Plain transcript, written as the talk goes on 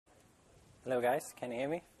Hello guys, can you hear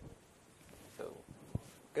me? So,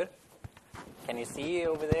 good. Can you see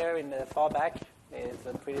over there in the far back? It's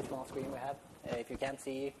a pretty small screen we have. If you can't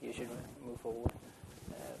see, you should move forward.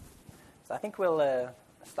 So I think we'll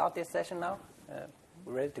start this session now.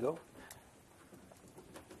 We're ready to go.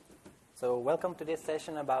 So welcome to this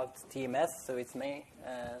session about TMS. So it's me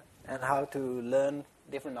and how to learn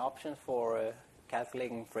different options for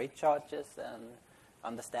calculating freight charges and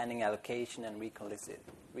understanding allocation and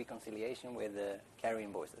reconciliation with carrier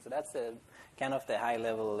invoices. So that's kind of the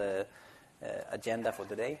high-level agenda for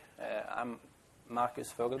today. I'm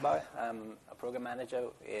Marcus Fogelberg. I'm a program manager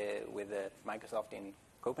with Microsoft in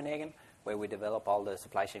Copenhagen, where we develop all the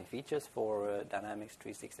supply chain features for Dynamics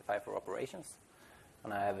 365 for operations.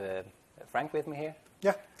 And I have Frank with me here.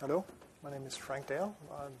 Yeah, hello. My name is Frank Dale.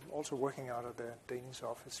 I'm also working out of the Danish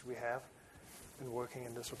office. We have been working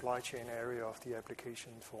in the supply chain area of the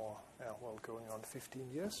application for, going on 15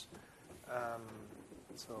 years.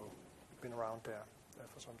 So been around there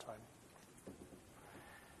for some time.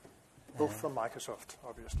 Both from Microsoft,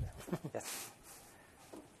 obviously. Yes.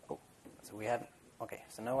 Oh, so we have,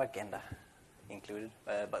 so no agenda included.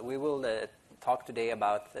 But we will talk today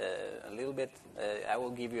about a little bit. I will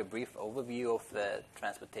give you a brief overview of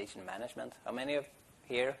transportation management. How many of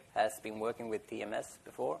here has been working with TMS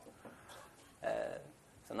before?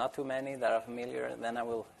 So not too many that are familiar. Then I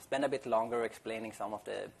will spend a bit longer explaining some of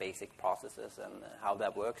the basic processes and how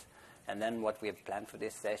that works. And then what we have planned for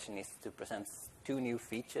this session is to present two new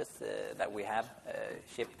features that we have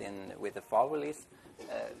shipped in with the fall release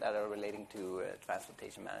that are relating to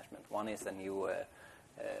transportation management. One is a new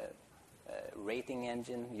rating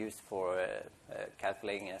engine used for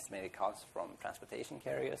calculating estimated costs from transportation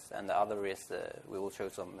carriers, and the other is we will show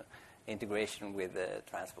some integration with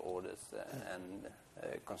transfer orders and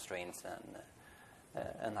constraints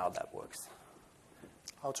and how that works.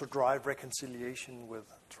 How to drive reconciliation with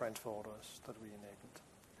transfer orders that we enabled.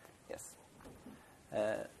 Yes.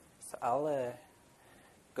 So I'll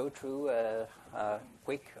go through a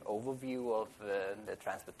quick overview of the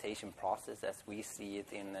transportation process as we see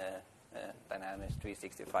it in Dynamics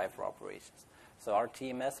 365 for operations. So our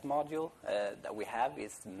TMS module that we have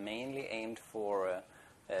is mainly aimed for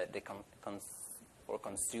for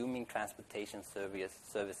consuming transportation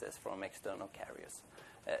services from external carriers.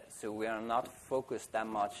 So we are not focused that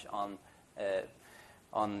much on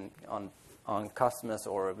customers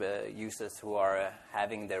or users who are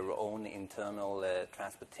having their own internal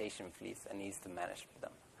transportation fleets and needs to manage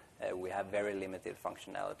them. We have very limited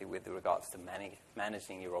functionality with regards to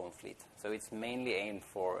managing your own fleet. So it's mainly aimed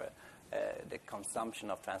for the consumption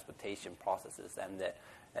of transportation processes and the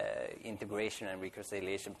integration and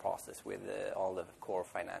reconciliation process with all the core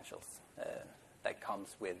financials that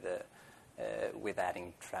comes with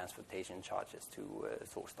adding transportation charges to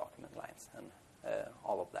source document lines and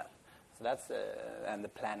all of that. So that's and the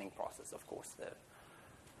planning process, of course.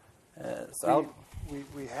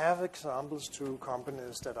 We have examples to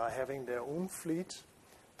companies that are having their own fleet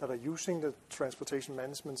that are using the transportation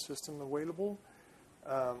management system available.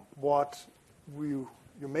 What you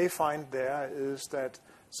may find there is that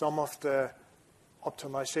some of the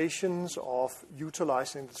optimizations of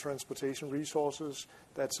utilizing the transportation resources,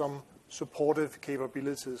 that some supportive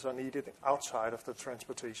capabilities are needed outside of the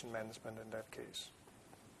transportation management in that case.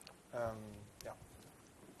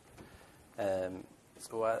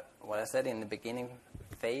 So what I said in the beginning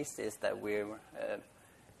phase is that we're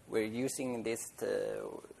using this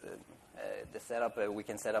the setup. We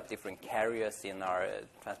can set up different carriers in our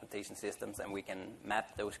transportation systems, and we can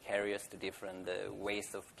map those carriers to different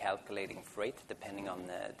ways of calculating freight depending on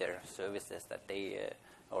their services that they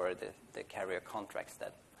or the carrier contracts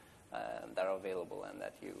that are available and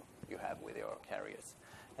that you have with your carriers.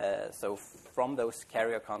 So from those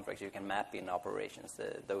carrier contracts, you can map in operations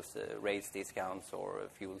those rates, discounts, or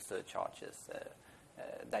fuel surcharges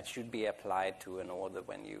that should be applied to an order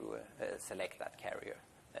when you select that carrier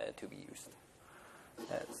to be used.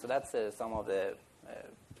 So that's some of the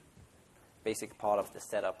basic part of the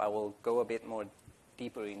setup. I will go a bit more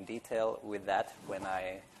deeper in detail with that when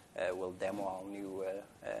I will demo our new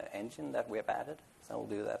engine that we have added. So I'll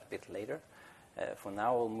do that a bit later. For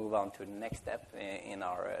now, we'll move on to the next step in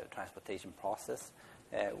our transportation process,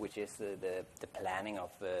 which is the planning of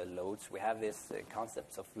loads. We have this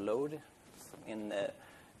concepts of load in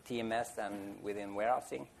TMS and within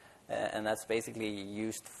warehousing, and that's basically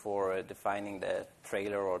used for defining the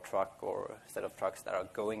trailer or truck or set of trucks that are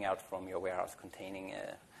going out from your warehouse containing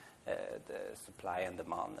the supply and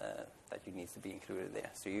demand that needs to be included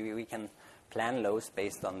there. So we can plan loads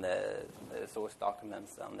based on the source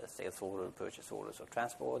documents, on the sales order, purchase orders, or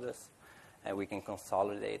transfer orders. and we can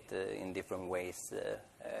consolidate in different ways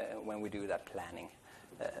when we do that planning,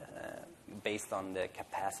 based on the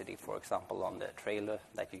capacity, for example, on the trailer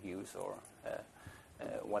that you use, or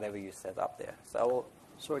whatever you set up there.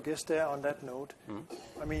 So I guess there, on that note,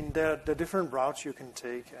 I mean, there are different routes you can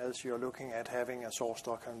take as you're looking at having a source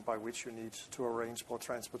document by which you need to arrange for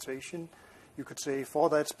transportation. You could say, for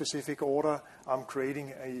that specific order, I'm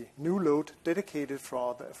creating a new load dedicated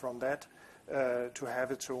from that to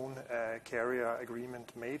have its own carrier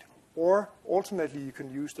agreement made. Or alternately, you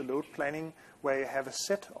can use the load planning where you have a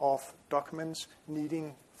set of documents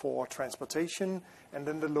needing for transportation, and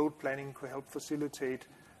then the load planning could help facilitate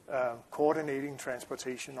coordinating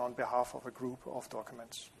transportation on behalf of a group of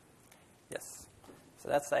documents. Yes. So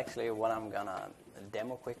that's actually what I'm going to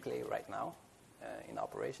demo quickly right now in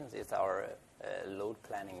operations. It's our load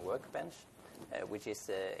planning workbench, which is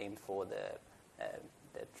aimed for the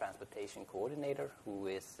transportation coordinator, who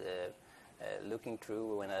is looking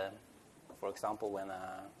through for example, when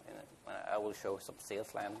I will show some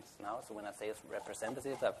sales lines now. So when a sales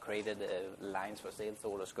representative, I've created lines for sales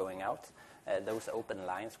orders going out. Those open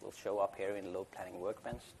lines will show up here in the load planning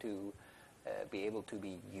workbench to be able to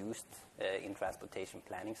be used in transportation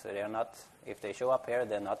planning. So they're not, if they show up here,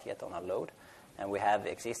 they're not yet on a load. And we have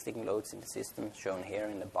existing loads in the system shown here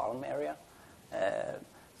in the bottom area.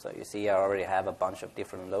 So you see I already have a bunch of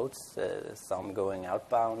different loads, some going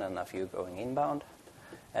outbound and a few going inbound.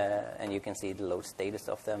 And you can see the load status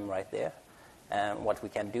of them right there. And what we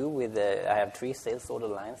can do with I have 3 sales order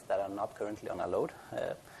lines that are not currently on a load.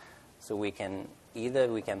 So we can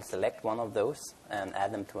select one of those and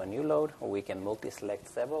add them to a new load, or we can multi-select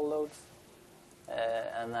several loads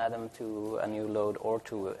and add them to a new load or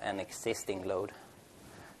to an existing load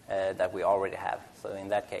that we already have. So in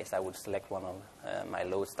that case, I would select one of my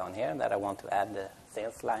loads down here that I want to add the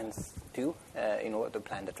sales lines to in order to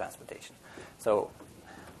plan the transportation. So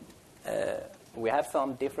we have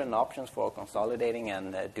some different options for consolidating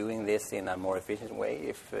and doing this in a more efficient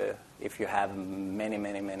way. If you have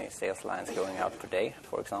many sales lines going out per day,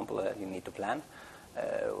 for example, you need to plan.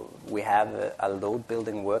 We have a load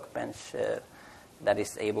building workbench that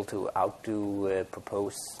is able to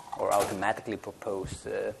propose or automatically propose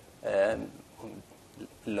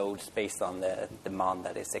loads based on the demand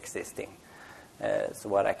that is existing. So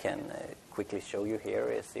what I can quickly show you here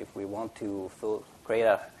is, if we want to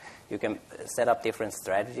you can set up different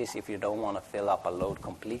strategies if you don't want to fill up a load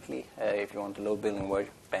completely. If you want the load building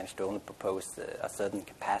workbench to only propose a certain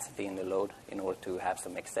capacity in the load in order to have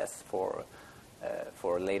some excess for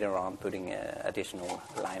later on putting additional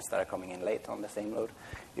lines that are coming in late on the same load,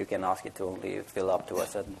 you can ask it to only fill up to a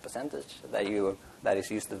certain percentage that is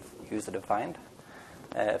user defined.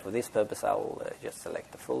 For this purpose, I will just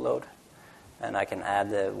select the full load, and I can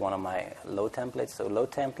add one of my load templates. So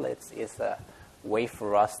load templates is a way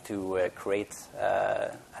for us to create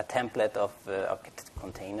a template of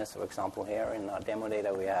containers. For example, here in our demo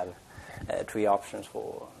data, we have 3 options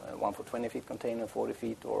for one for 20 feet container, 40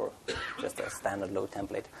 feet, or just a standard load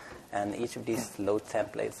template. And each of these load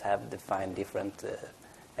templates have defined different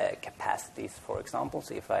capacities, for example.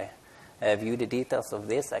 So if I view the details of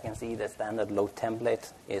this, I can see the standard load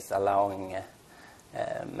template is allowing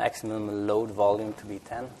maximum load volume to be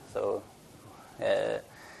 10. So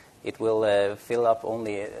it will fill up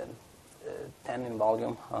only 10 in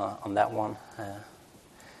volume on that one.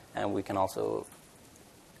 And we can also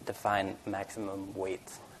define maximum weight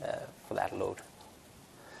for that load.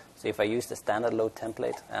 So if I use the standard load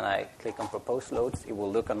template and I click on propose loads, it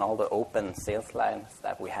will look on all the open sales lines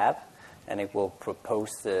that we have, and it will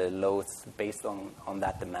propose loads based on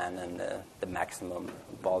that demand and the maximum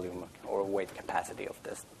volume or weight capacity of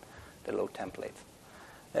the load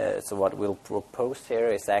template. So what we'll propose here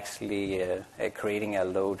is actually creating a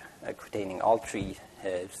load containing all 3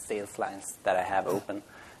 sales lines that I have open,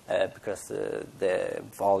 because the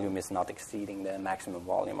volume is not exceeding the maximum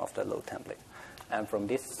volume of the load template. And from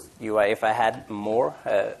this UI, if I had more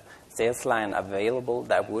sales line available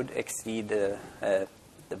that would exceed the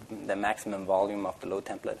maximum volume of the load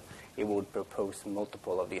template, it would propose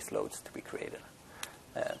multiple of these loads to be created.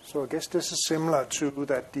 So I guess this is similar to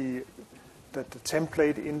that the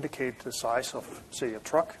template indicates the size of, say, a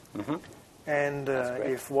truck. Mm-hmm. And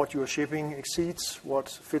if what you're shipping exceeds what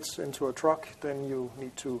fits into a truck, then you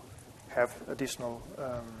need to have additional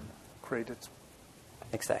created.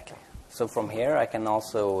 Exactly. So from here, I can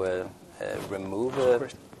also remove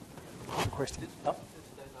question. Oh.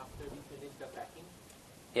 Then after we finish the packing?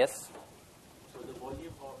 Yes. So the volume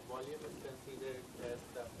is considered as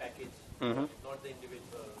the package, Mm-hmm. not the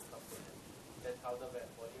individual component. That's how the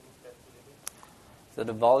volume is calculated? So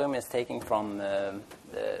the volume is taken from the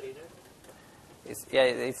Container?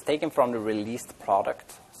 It's taken from the released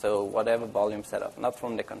product, so whatever volume setup, not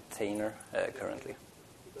from the container currently.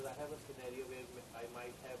 Because I have a scenario where I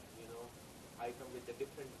might have, item with a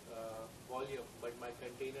different volume, but my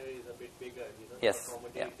container is a bit bigger, Yes. to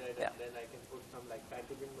accommodate that, Yeah. and then I can put some like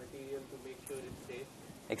packaging material to make sure it's safe.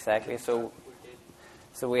 Exactly. So Put it.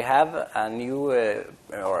 So we have a new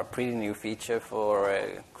or a pretty new feature for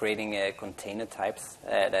creating container types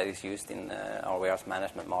that is used in our warehouse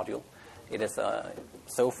management module. It has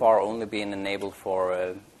so far only been enabled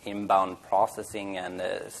for inbound processing and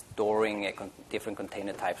storing different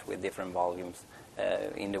container types with different volumes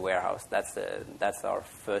in the warehouse. That's our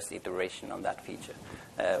first iteration on that feature.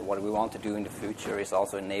 What we want to do in the future is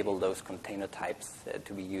also enable those container types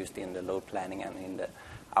to be used in the load planning and in the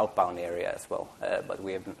outbound area as well, but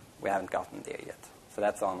we haven't gotten there yet. So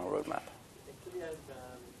that's on our roadmap. Actually,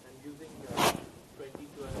 I'm using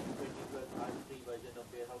 2012 R3 version of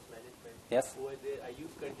warehouse management. Yes. Over there, I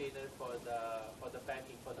use container for the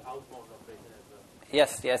packing, for the outbound operation as well.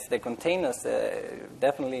 Yes. The containers,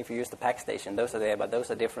 definitely if you use the pack station, those are there, but those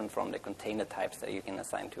are different from the container types that you can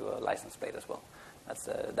assign to a license plate as well.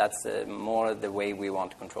 That's more the way we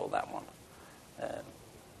want to control that one.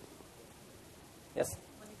 Yes?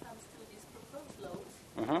 When it comes to these proposed loads,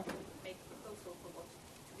 Mm-hmm. make a proposal for what's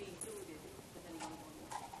to be included depending on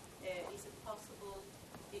volume. Is it possible,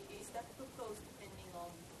 is that proposed depending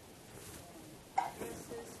on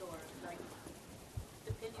addresses or like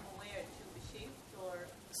depending on where it should be shipped or?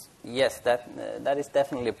 Yes, that is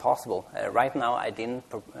definitely possible. Right now, I didn't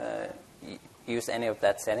use any of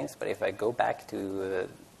that settings, but if I go back to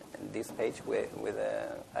this page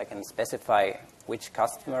I can specify which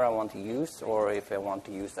customer I want to use, or if I want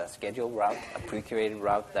to use a scheduled route, a pre-created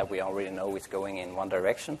route that we already know is going in one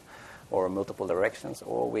direction or multiple directions,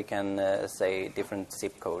 or we can say different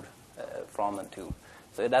zip code from and to.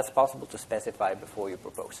 So that's possible to specify before you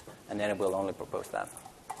propose, and then it will only propose that.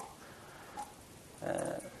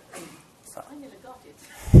 Finally got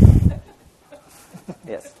it.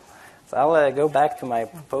 Yes. So I'll go back to my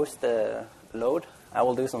proposed load. I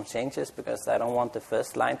will do some changes because I don't want the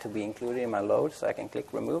first line to be included in my load, so I can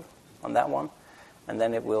click remove on that one, and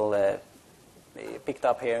then it will be picked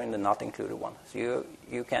up here in the not included one. So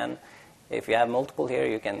you can, if you have multiple here,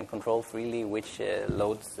 you can control freely which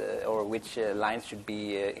loads or which lines should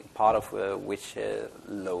be part of which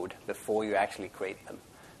load before you actually create them,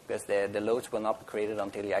 because the loads will not be created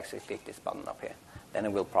until you actually click this button up here. Then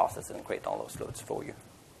it will process and create all those loads for you.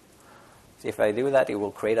 So if I do that, it will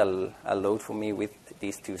create a load for me with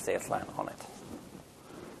these two sales lines on it.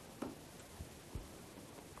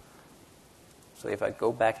 So if I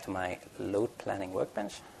go back to my load planning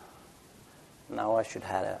workbench, now I should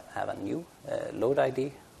have a new load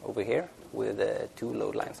ID over here with two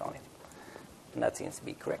load lines on it. And that seems to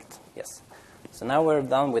be correct, yes. So now we're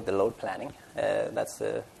done with the load planning. That's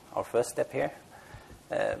our first step here.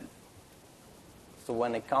 So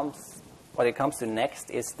what it comes to next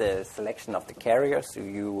is the selection of the carrier. So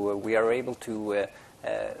we are able to,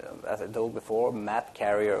 as I told before, map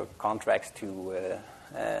carrier contracts to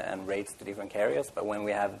and rates to different carriers. But when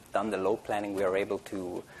we have done the load planning, we are able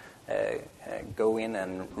to go in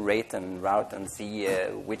and rate and route and see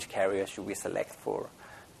which carrier should we select for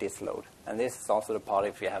this load. And this is also the part,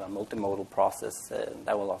 if you have a multimodal process,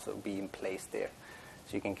 that will also be in place there.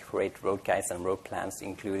 So you can create road guides and road plans,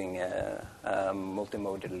 including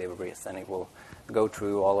multimodal deliveries, and it will go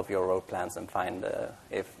through all of your road plans and find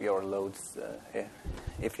if your load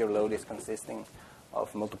is consisting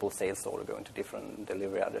of multiple sales orders going to different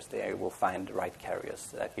delivery addresses. There, it will find the right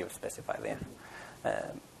carriers that you specify there.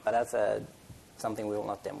 But that's something we will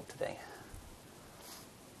not demo today.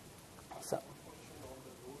 So.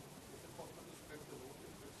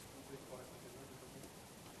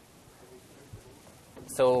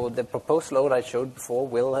 So the proposed load I showed before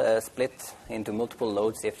will split into multiple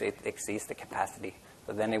loads if it exceeds the capacity.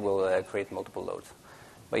 So then it will create multiple loads.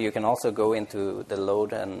 But you can also go into the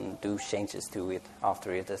load and do changes to it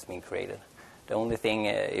after it has been created. The only thing,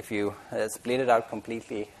 if you split it out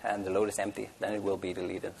completely and the load is empty, then it will be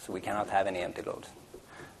deleted. So we cannot have any empty loads.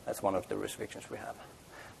 That's one of the restrictions we have.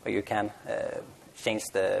 But you can change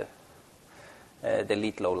the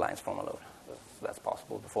delete load lines from a load. So that's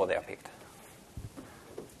possible before they are picked.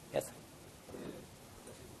 Yes?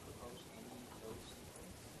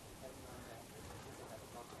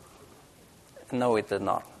 No, it does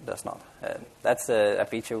not. That's a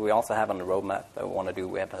feature we also have on the roadmap that we want to do.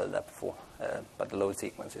 We haven't heard that before. But the load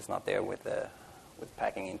sequence is not there with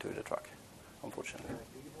packing into the truck, unfortunately.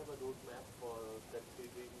 Do you have a roadmap for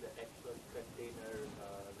considering the actual container,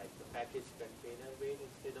 like the package container weight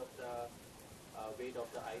instead of the weight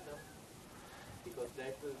of the item? Because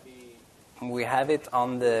that will be We have it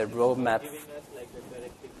on the roadmap. giving us like a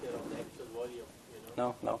correct picture of the actual volume, you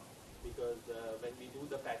know. No. Because when we do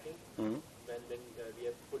the packing, Mhm. when we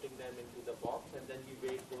are putting them into the box, and then we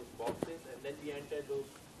weight those boxes, and then we enter those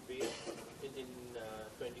weights in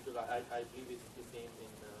 22. I believe it's the same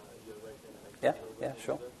in your version. Yeah,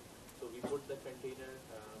 sure. So we put the container,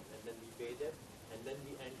 and then we weigh them, and then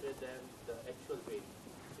we enter them the actual weight.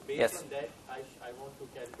 So based Yes. on that, I want to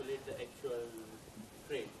calculate the actual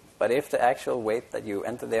freight. But if the actual weight that you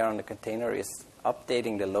enter there on the container is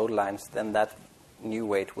updating the load lines, then that new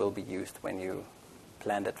weight will be used when you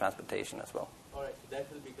plan the transportation as well. All right, so that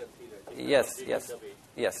will be considered. If Yes, I'm updating yes, the weight.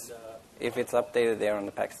 yes. And, If it's updated there on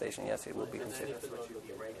the pack station, yes, it will be then it considered. will not look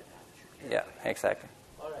at it. Yeah, exactly.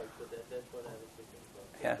 All right, so that's what I was thinking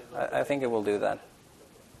about. Yeah, It will not I think it will do that.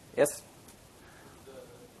 Yes? The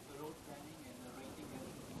road planning and the rating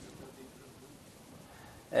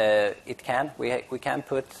and It can. We can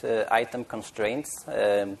put item constraints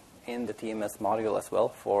in the TMS module as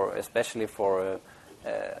well, especially for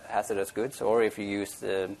hazardous goods, or if you use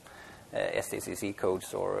STCC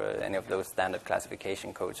codes or any of those standard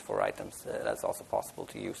classification codes for items, that's also possible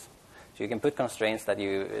to use. So you can put constraints that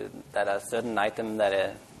a certain item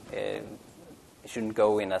that shouldn't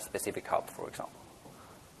go in a specific hub, for example.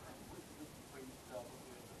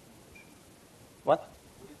 What?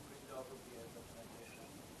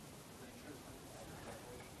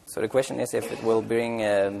 So the question is if it will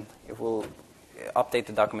update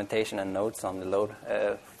the documentation and notes on the load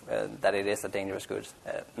that it is a dangerous goods.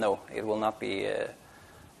 No, it will not be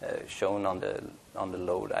shown on the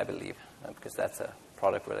load, I believe, because that's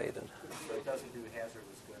product related. So it doesn't do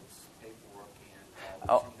hazardous goods paperwork and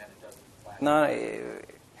Oh. then it doesn't flag. No,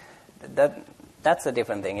 that's a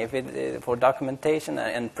different thing. If it for documentation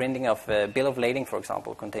and printing of bill of lading, for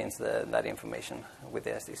example, contains that information with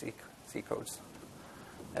the STCC codes.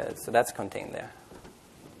 So that's contained there.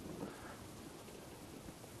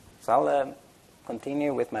 So I'll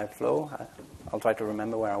continue with my flow. I'll try to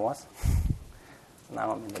remember where I was. So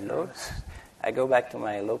now I'm in the load. I go back to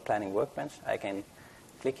my load planning workbench. I can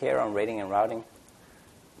click here on rating and routing.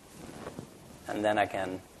 And then I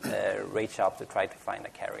can rate shop to try to find a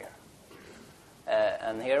carrier.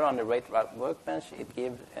 And here on the rate route workbench, it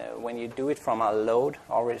gives, when you do it from a load,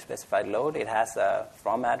 already specified load, it has a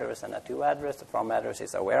from address and a to address. The from address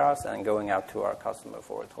is a warehouse and going out to our customer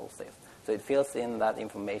for it wholesale. So it fills in that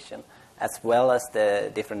information as well as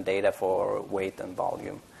the different data for weight and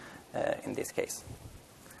volume in this case.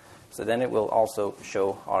 So then it will also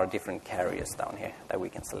show our different carriers down here that we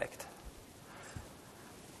can select.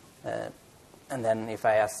 And then if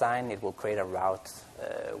I assign, it will create a route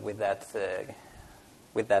with that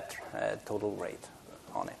total rate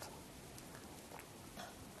on it.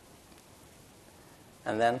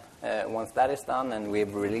 And then once that is done and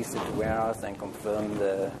we've released it to warehouse and confirmed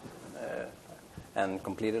and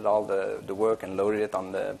completed all the work and loaded it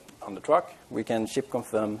on the truck, we can ship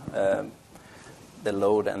confirm the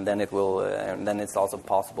load, and then it will. And then it's also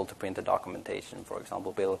possible to print the documentation, for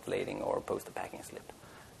example, bill of lading or post a packing slip.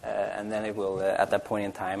 And then it will, at that point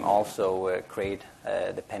in time, also create,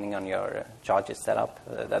 depending on your charges setup,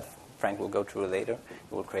 that Frank will go through later,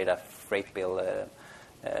 it will create a freight bill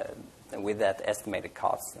with that estimated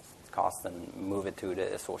cost and move it to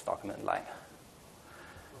the source document line.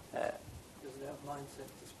 Does it have mine set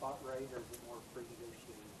to spot rate, or is it more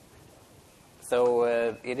pre-negotiated? So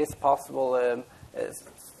it is possible,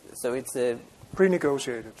 so it's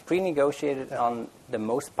Pre-negotiated. pre-negotiated Yeah. on the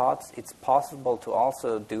most parts. It's possible to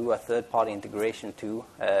also do a third-party integration to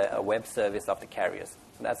a web service of the carriers.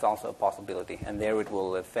 So that's also a possibility. And there it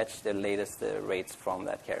will fetch the latest rates from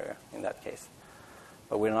that carrier in that case.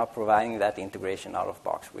 But we're not providing that integration out of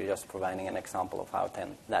box. We're just providing an example of how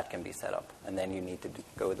that can be set up. And then you need to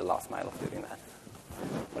go the last mile of doing that.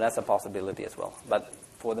 But that's a possibility as well. But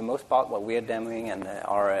for the most part, what we're demoing and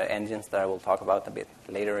our engines that I will talk about a bit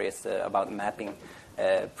later is about mapping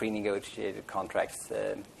pre-negotiated contracts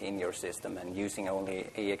in your system and using only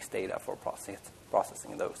AX data for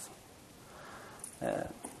processing those.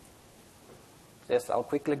 Yes, I'll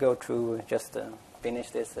quickly go through just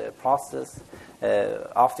finish this process.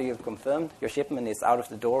 After you've confirmed your shipment is out of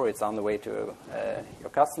the door, it's on the way to your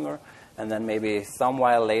customer. And then maybe some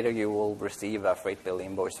while later you will receive a freight bill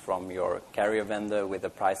invoice from your carrier vendor with the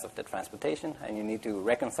price of the transportation, and you need to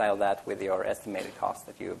reconcile that with your estimated cost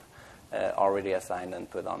that you've already assigned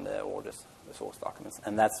and put on the orders, the source documents.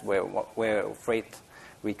 And that's where freight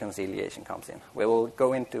reconciliation comes in. We will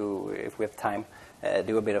go into, if we have time,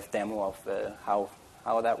 do a bit of demo of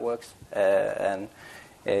how that works. And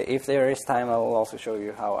if there is time, I will also show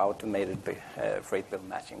you how automated freight bill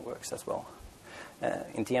matching works as well.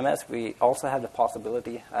 In TMS, we also have the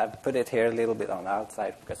possibility. I've put it here a little bit on the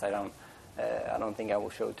outside because I don't think I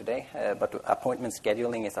will show it today. But appointment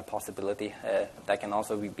scheduling is a possibility that can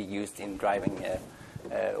also be used in driving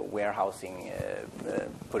warehousing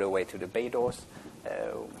put away to the bay doors,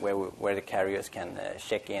 where the carriers can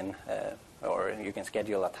check in, or you can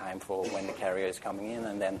schedule a time for when the carrier is coming in,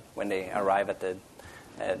 and then when they arrive at the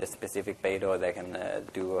specific bay door, they can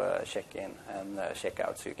do a check-in and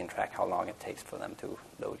check-out, so you can track how long it takes for them to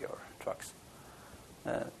load your trucks.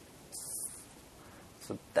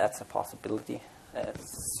 So that's a possibility.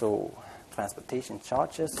 So transportation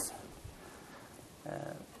charges.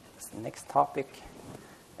 That's the next topic.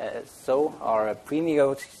 So our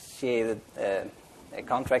pre-negotiated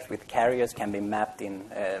contracts with carriers can be mapped in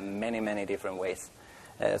many, many different ways.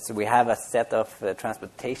 So we have a set of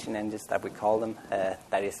transportation engines that we call them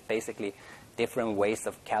that is basically different ways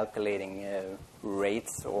of calculating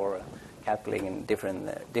rates or calculating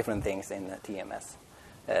different things in TMS.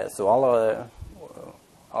 So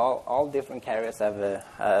all different carriers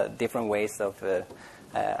have different ways of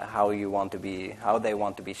how they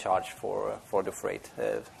want to be charged for the freight.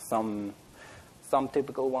 Some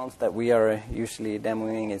typical ones that we are usually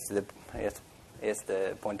demoing is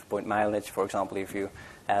the point-to-point mileage. For example, if you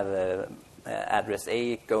have address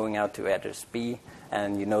A going out to address B,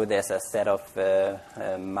 and you know there's a set of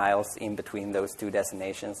miles in between those two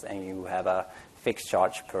destinations, and you have a fixed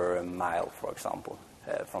charge per mile, for example,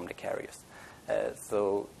 from the carriers.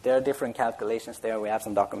 So there are different calculations there. We have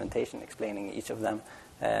some documentation explaining each of them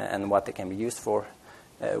and what they can be used for.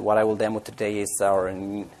 What I will demo today is our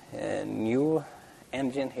new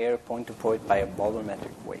engine here, point-to-point by a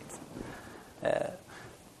volumetric weight.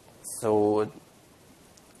 So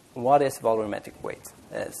what is volumetric weight?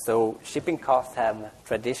 So shipping costs have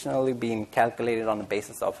traditionally been calculated on the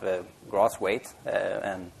basis of gross weight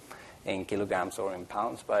and in kilograms or in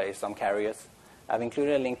pounds by some carriers. I've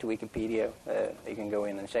included a link to Wikipedia. You can go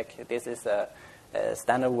in and check. This is a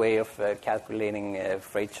standard way of calculating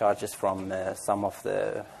freight charges from some of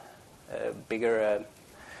the bigger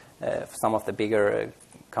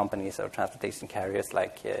companies or transportation carriers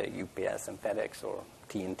like UPS and FedEx or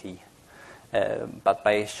TNT. But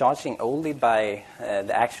by charging only by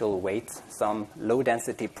the actual weight, some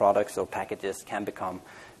low-density products or packages can become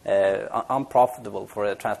unprofitable for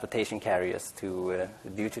the transportation carriers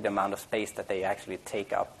due to the amount of space that they actually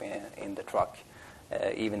take up in the truck,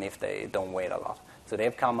 even if they don't weigh a lot. So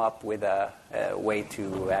they've come up with a way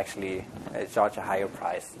to actually charge a higher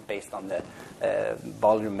price based on the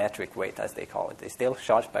volumetric weight, as they call it. They still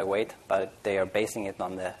charge by weight, but they are basing it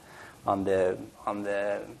on the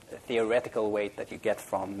theoretical weight that you get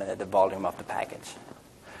from the volume of the package.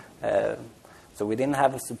 So we didn't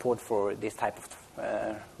have a support for this type of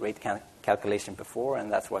rate calculation before, and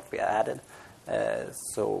that's what we added.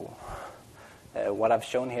 So what I've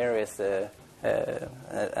shown here is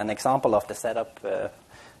an example of the setup.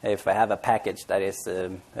 If I have a package that is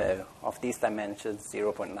of these dimensions,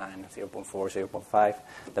 0.9, 0.4, 0.5,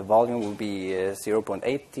 the volume will be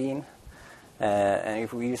 0.18. And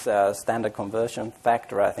if we use a standard conversion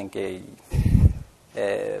factor, I think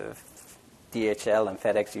DHL and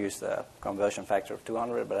FedEx use a conversion factor of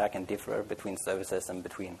 200, but that can differ between services and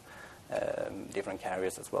between different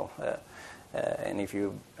carriers as well. And if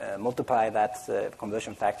you multiply that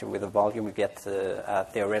conversion factor with a volume, you get a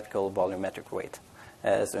theoretical volumetric weight.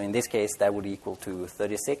 So in this case, that would equal to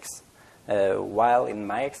 36, while in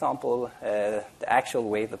my example, the actual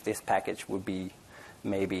weight of this package would be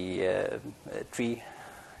maybe 3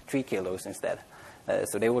 kilos instead.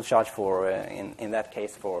 So they will charge for, in that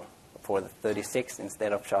case, for the 36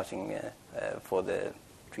 instead of charging for the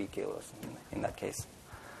 3 kilos in that case.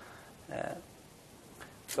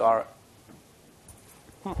 So our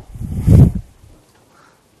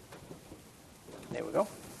there we go.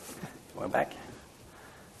 We're back.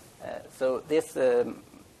 So this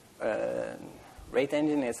rate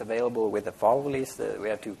engine is available with the fall release. We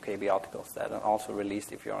have 2 KB articles that are also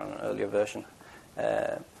released if you're on an earlier version.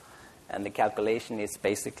 And the calculation is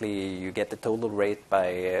basically you get the total rate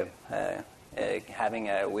by having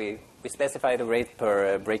we specify the rate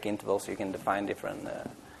per break interval, so you can define different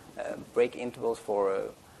break intervals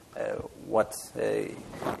for what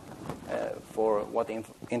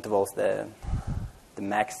intervals the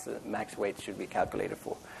max weight should be calculated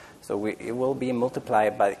for. So it will be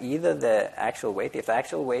multiplied by either the actual weight. If the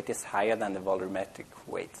actual weight is higher than the volumetric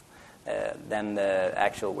weight, then the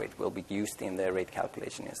actual weight will be used in the rate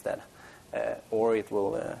calculation instead. Or it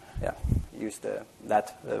will use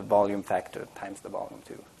that volume factor times the volume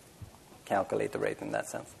to calculate the rate in that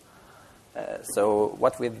sense. So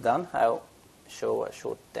what we've done, I'll show a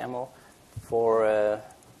short demo.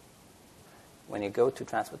 when you go to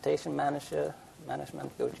transportation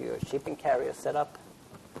management, go to your shipping carrier setup,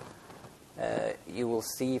 you will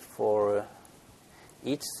see for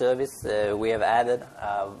each service we have added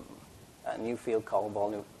a new field called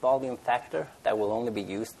volume factor that will only be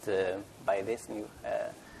used by this new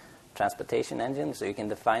transportation engine. So you can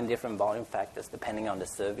define different volume factors depending on the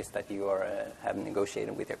service that you are have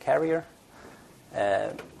negotiated with your carrier.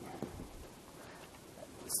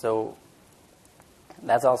 So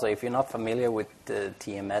that's also, if you're not familiar with the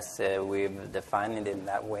TMS, we've defined it in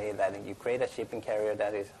that way that you create a shipping carrier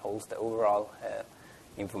that holds the overall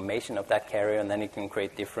information of that carrier, and then you can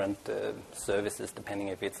create different services depending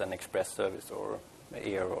if it's an express service or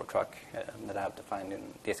air or truck that I have defined in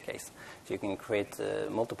this case. So you can create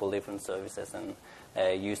multiple different services and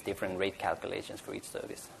use different rate calculations for each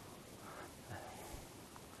service.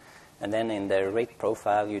 And then in the rate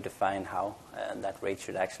profile, you define how that rate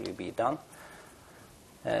should actually be done.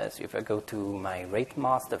 So if I go to my rate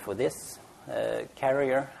master for this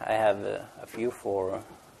carrier, I have a few for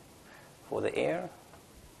the air,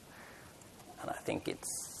 and I think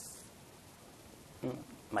it's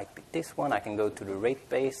might be this one. I can go to the rate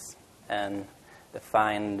base and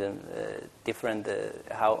define different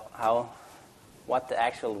what the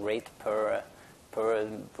actual rate per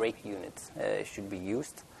brake unit should be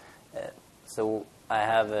used. So I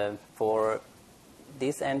have for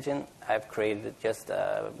this engine, I've created just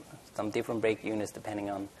some different brake units depending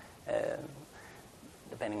on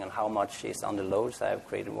how much is on the load. So I've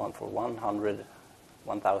created one for 100,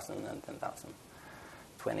 1,000, and 10,000,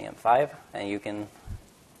 20, and 5. And you can,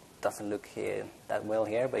 doesn't look here that well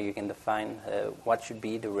here, but you can define what should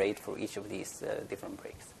be the rate for each of these different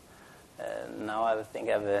brakes. Now I think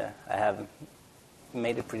I have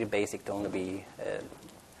made it pretty basic to only be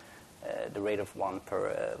the rate of 1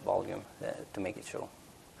 per volume to make it show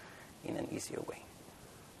in an easier way.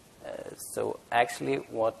 So actually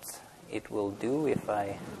what it will do if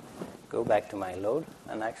I go back to my load,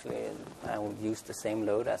 and actually I will use the same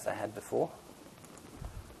load as I had before.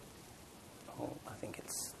 Oh, I think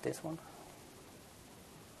it's this one.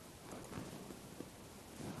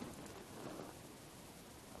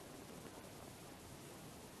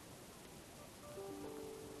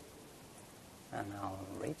 And I'll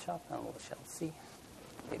rate shop and we shall see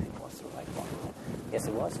if it was the right one. Yes,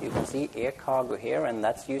 it was. You can see air cargo here, and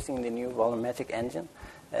that's using the new volumetric engine.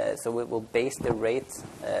 So it will base the rate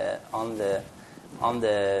on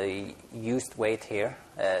the used weight here.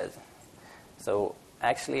 So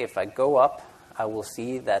actually, if I go up, I will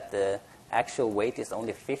see that the actual weight is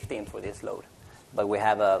only 15 for this load. But we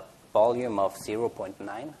have a volume of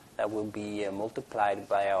 0.9 that will be multiplied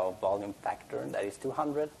by our volume factor, that is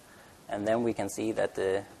 200. And then we can see that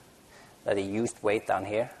the used weight down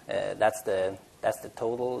here, that's the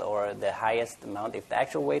total or the highest amount. If the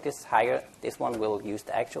actual weight is higher, this one will use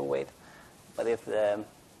the actual weight. But if the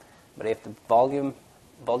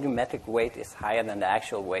volumetric weight is higher than the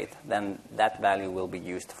actual weight, then that value will be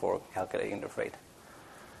used for calculating the freight.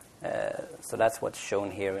 So that's what's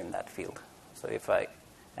shown here in that field. So if I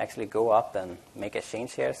actually go up and make a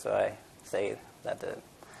change here, so I say that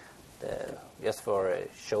just for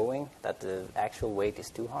showing that the actual weight is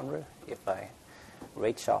 200, if I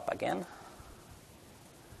rate shop again,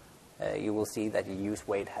 you will see that the used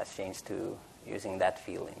weight has changed to using that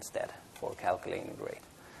field instead for calculating the rate.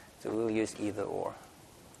 So we'll use either or.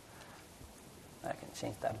 I can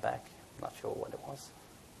change that back. Not sure what it was.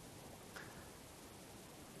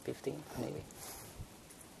 15, maybe.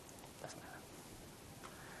 Doesn't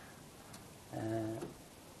matter.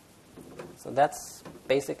 So that's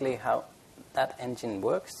basically how that engine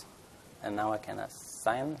works. And now I can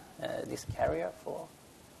assign this carrier for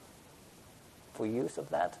use of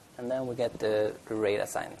that. And then we get the rate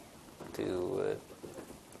assigned to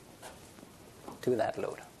that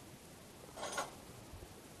load.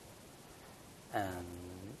 And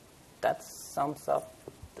that sums up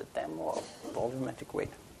the demo of volumetric weight.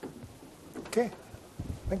 Okay,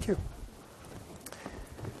 thank you.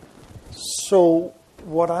 So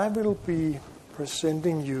what I will be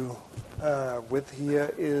presenting you with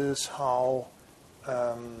here is how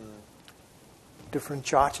different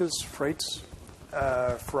charges, freights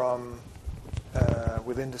from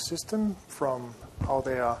within the system, from how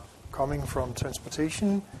they are coming from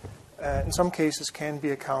transportation, in some cases can be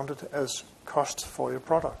accounted as cost for your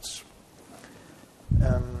products.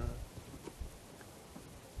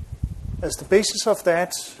 As the basis of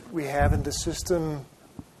that, we have in the system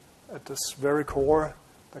at this very core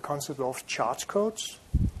the concept of charge codes.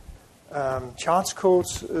 Charge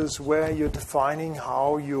codes is where you're defining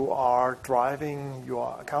how you are driving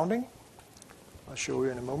your accounting. I'll show you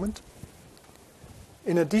in a moment.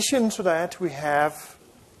 In addition to that, we have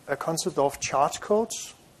a concept of charge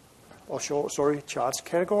codes, charge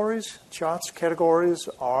categories. Charge categories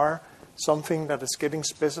are something that is getting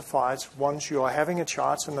specified once you are having a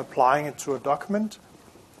charge and applying it to a document.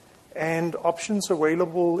 And options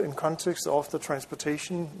available in context of the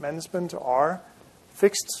transportation management are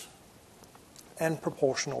fixed and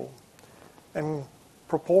proportional. And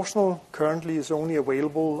proportional currently is only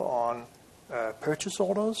available on purchase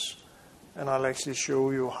orders. And I'll actually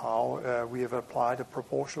show you how we have applied a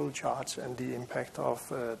proportional charge and the impact of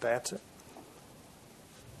that.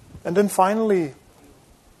 And then finally,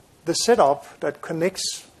 the setup that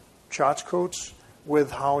connects charge codes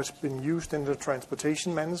with how it's been used in the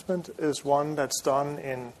transportation management is one that's done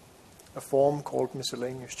in a form called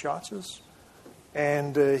miscellaneous charges.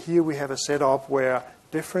 And here we have a setup where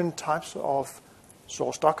different types of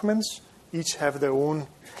source documents each have their own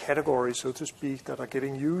category, so to speak, that are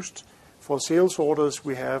getting used. For sales orders,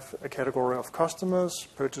 we have a category of customers,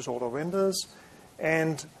 purchase order vendors,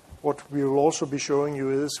 and what we will also be showing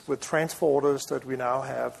you is with transfer orders that we now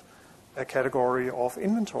have a category of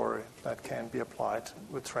inventory that can be applied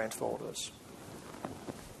with transfer orders.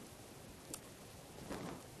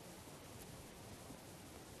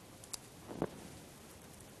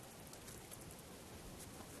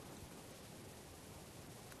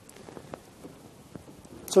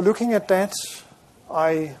 So looking at that,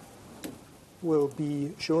 I will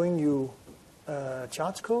be showing you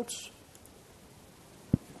charge codes.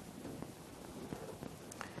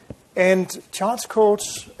 And charge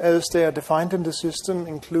codes, as they are defined in the system,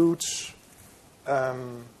 includes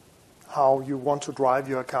how you want to drive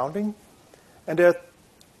your accounting. And there are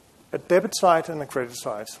a debit side and a credit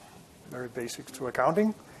side, very basic to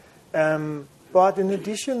accounting. But in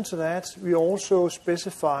addition to that, we are also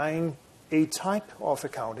specifying a type of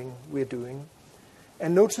accounting we're doing.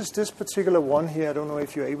 And notice this particular one here, I don't know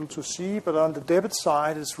if you're able to see, but on the debit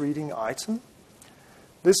side is reading item.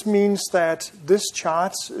 This means that this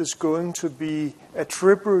charge is going to be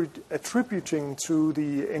attributing to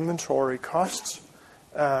the inventory costs.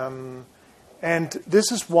 And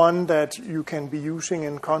this is one that you can be using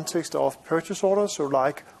in context of purchase orders. So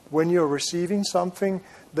like when you're receiving something,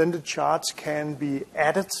 then the charge can be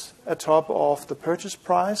added atop of the purchase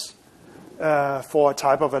price for a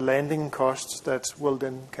type of a landing cost that will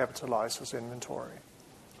then capitalize as inventory.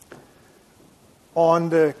 On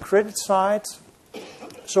the credit side,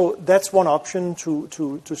 so that's one option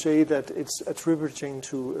to say that it's attributing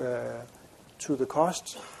to the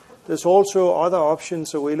cost. There's also other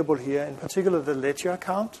options available here, in particular the ledger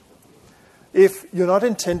account. If you're not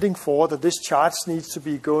intending for that this charge needs to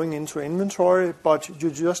be going into inventory, but you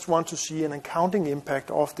just want to see an accounting impact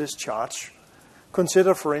of this charge,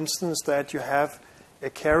 consider, for instance, that you have a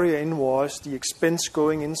carrier invoice, the expense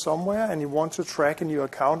going in somewhere, and you want to track in your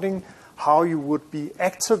accounting how you would be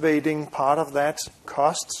activating part of that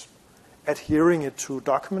cost, adhering it to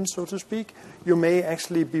documents, so to speak. You may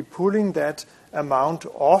actually be pulling that amount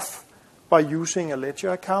off by using a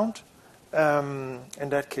ledger account in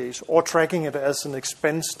that case, or tracking it as an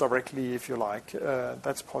expense directly, if you like.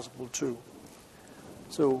 That's possible too.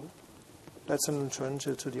 So that's an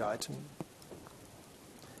alternative to the item.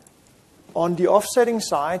 On the offsetting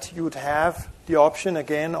side, you would have the option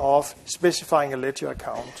again of specifying a ledger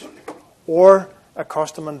account or a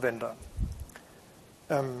customer and vendor.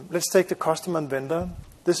 Let's take the customer and vendor.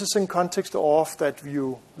 This is in context of that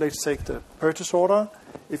let's take the purchase order.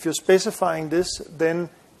 If you're specifying this, then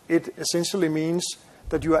it essentially means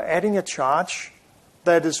that you are adding a charge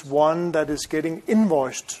that is one that is getting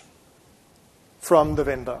invoiced from the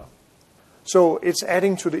vendor. So it's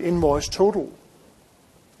adding to the invoice total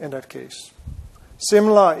in that case.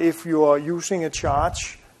 Similar if you are using a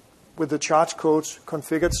charge with the charge codes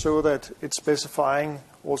configured so that it's specifying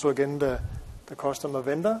also again the customer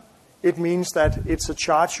vendor, it means that it's a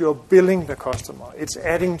charge you're billing the customer. It's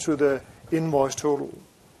adding to the invoice total.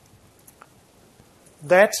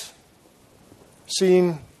 That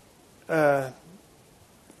seen as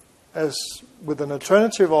with an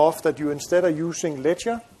alternative of that you instead are using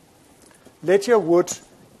ledger. Ledger would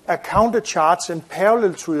account a charge in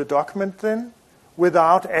parallel to the document then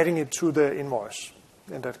without adding it to the invoice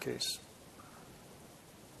in that case.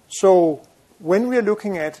 So when we are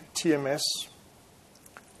looking at TMS,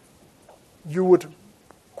 you would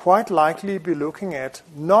quite likely be looking at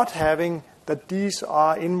not having that these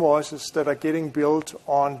are invoices that are getting billed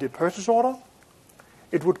on the purchase order.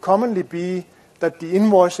 It would commonly be that the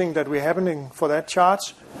invoicing that we're having for that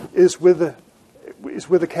charge is with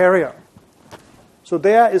the carrier. So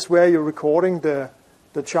there is where you're recording the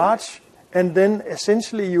charge, and then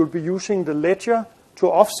essentially you'll be using the ledger to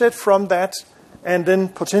offset from that and then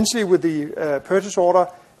potentially with the purchase order,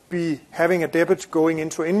 be having a debit going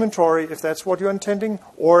into inventory if that's what you're intending,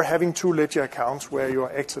 or having two ledger accounts where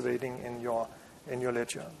you're activating in your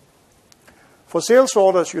ledger. For sales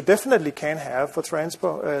orders, you definitely can have for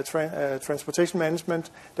transportation management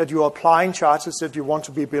that you are applying charges that you want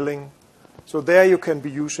to be billing. So there you can be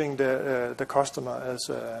using the customer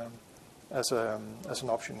as an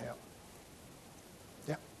option here.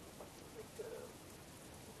 Yeah.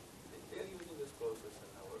 They're using this process in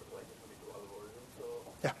our like 22 algorithm. So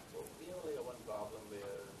Yeah. So we have like one problem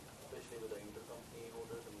where, especially with the intercompany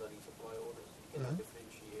orders and the resupply orders, you cannot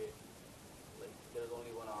differentiate. Like there's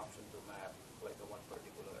only one option to map like a one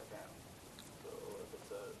particular account. So if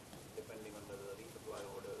it's depending on whether the resupply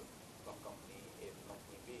order from company A to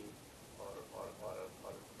company B, or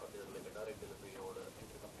there's like a direct delivery order,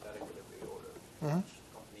 intercompany direct delivery order.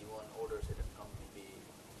 Company 1 orders it and company B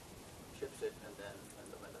ships it, and then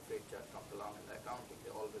when the freight charge comes along in the accounting,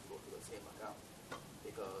 they always go to the same account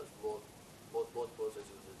because both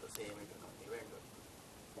processes use the same intercompany vendor.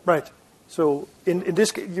 Right. So in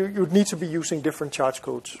this case, you'd need to be using different charge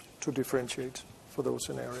codes to differentiate for those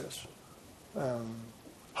scenarios.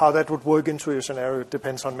 How that would work into your scenario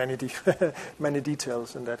depends on many many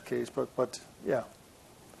details in that case. But yeah,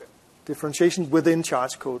 differentiation within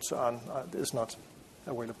charge codes is not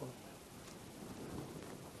available.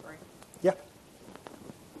 Right? Yeah.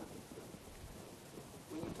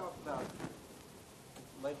 When you talk about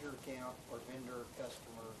ledger account or vendor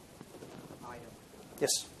customer item,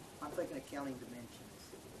 Yes. I'm thinking accounting dimensions.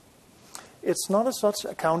 It's not as such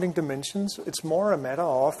accounting dimensions. It's more a matter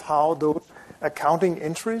of how those accounting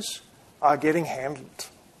entries are getting handled.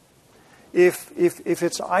 If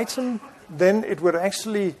it's item, then it would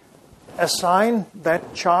actually assign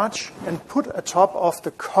that charge and put atop of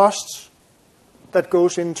the costs that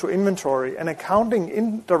goes into inventory. And accounting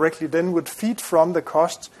indirectly then would feed from the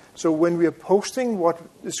costs. So when we are posting what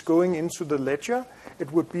is going into the ledger,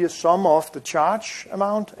 it would be a sum of the charge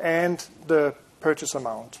amount and the purchase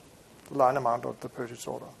amount, the line amount of the purchase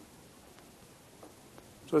order.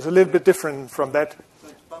 So it's a little bit different from that, So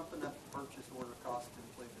it's bumping up the purchase order cost to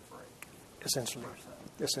include the freight. essentially. Or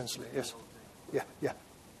so. Essentially, yes. Yeah.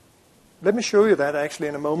 Let me show you that actually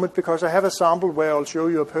in a moment, because I have a sample where I'll show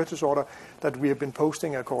you a purchase order that we have been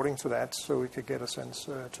posting according to that, so we could get a sense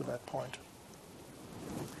to that point.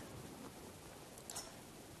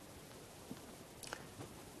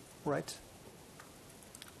 Right.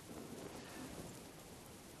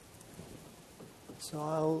 So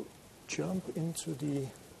I'll jump into the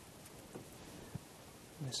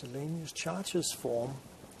miscellaneous charges form.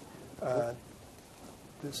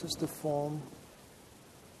 This is the form.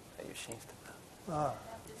 You changed it. You have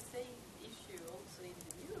the same issue also in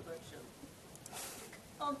the new version.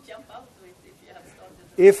 You can't jump out of it if you have started.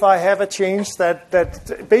 If I have a change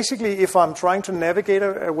that basically if I'm trying to navigate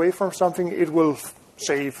away from something, it will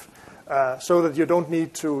save so that you don't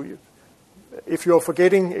need to. If you're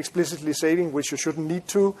forgetting explicitly saving, which you shouldn't need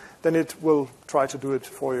to, then it will try to do it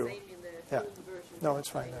for you. Same in the Yeah. old version. No, it's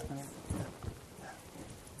fine.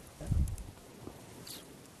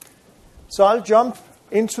 So I'll jump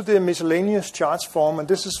into the miscellaneous charge form, and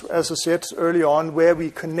this is, as I said early on, where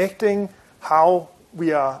we're connecting how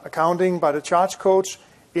we are accounting by the charge codes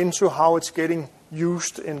into how it's getting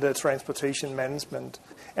used in the transportation management.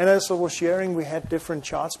 And as I was sharing, we had different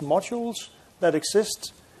charge modules that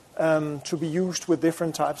exist to be used with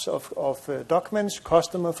different types of documents.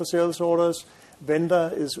 Customer for sales orders,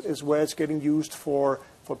 vendor is where it's getting used for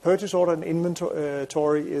purchase order, and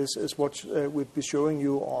inventory is what we'll be showing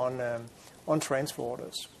you on transfer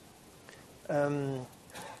orders. And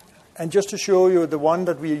just to show you, the one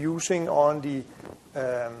that we are using on the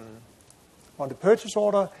purchase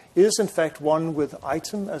order is in fact one with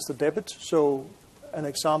item as the debit. So an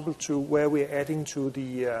example to where we're adding to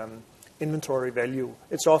the inventory value.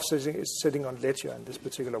 It's offsetting, it's sitting on ledger in this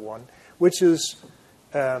particular one, which is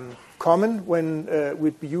common when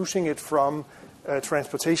we'd be using it from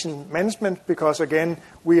transportation management, because again,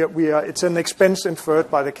 it's an expense inferred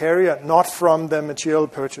by the carrier, not from the material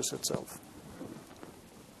purchase itself.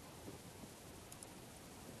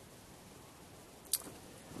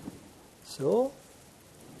 So,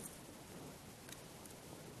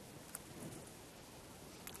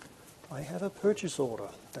 I have a purchase order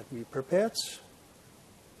that we prepared,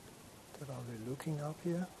 that I'll be looking up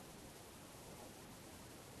here.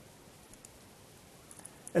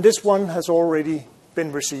 And this one has already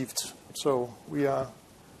been received, so we are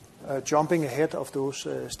jumping ahead of those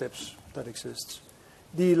steps that exist.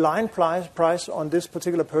 The line price on this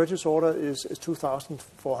particular purchase order is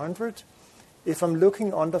 2,400. If I'm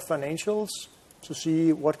looking under financials, to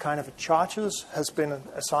see what kind of charges has been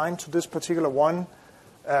assigned to this particular one.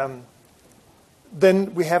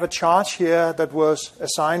 Then we have a charge here that was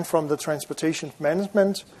assigned from the transportation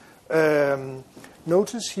management.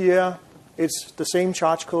 Notice here it's the same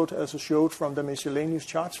charge code as I showed from the miscellaneous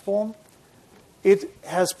charge form. It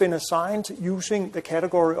has been assigned using the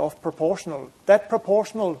category of proportional. That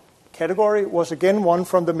proportional category was again one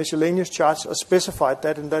from the miscellaneous charge. I specified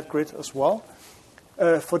that in that grid as well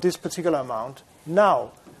for this particular amount.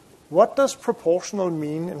 Now, what does proportional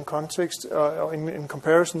mean in context, in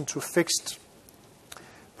comparison to fixed?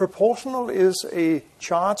 Proportional is a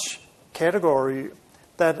charge category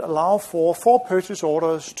that allow for purchase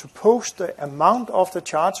orders to post the amount of the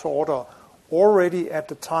charge order already at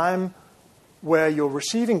the time where you're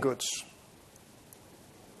receiving goods.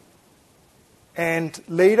 And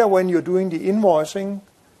later when you're doing the invoicing,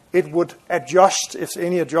 it would adjust if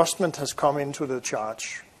any adjustment has come into the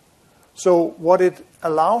charge. So what it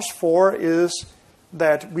allows for is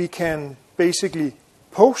that we can basically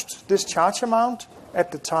post this charge amount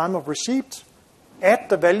at the time of receipt, add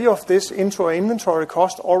the value of this into our inventory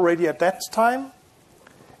cost already at that time,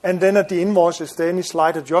 and then at the invoice, if there are any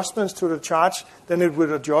slight adjustments to the charge, then it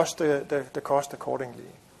would adjust the cost accordingly.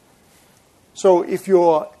 So if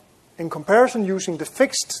you're, in comparison, using the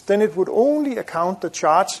fixed, then it would only account the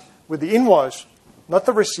charge with the invoice, not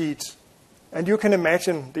the receipt. And you can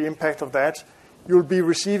imagine the impact of that. You'll be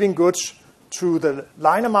receiving goods to the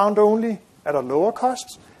line amount only at a lower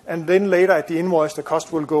cost, and then later at the invoice, the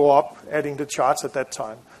cost will go up, adding the charge at that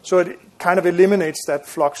time. So it kind of eliminates that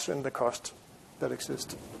flux in the cost that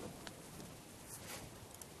exists.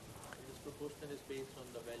 This proportion is based on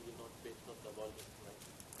the value, not based on the volume,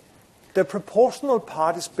 right? The proportional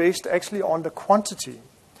part is based actually on the quantity.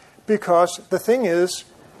 Because the thing is,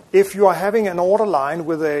 if you are having an order line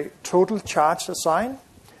with a total charge assigned,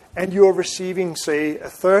 and you are receiving, say, a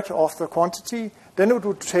third of the quantity, then it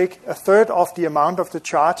would take a third of the amount of the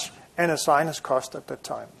charge and assign as cost at that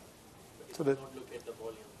time. So that Not look at the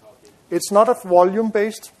volume, how big. it's not a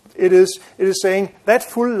volume-based. It is saying that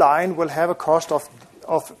full line will have a cost of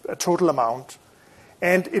a total amount.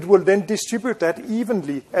 And it will then distribute that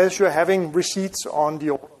evenly as you're having receipts on the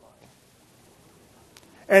order line.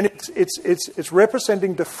 And it's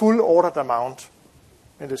representing the full ordered amount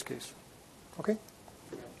in this case. Okay?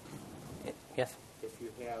 Yes. If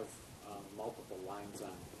you have multiple lines on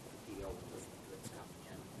PO with different goods coming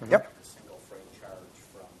in, Yep. a single freight charge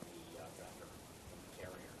from the vendor,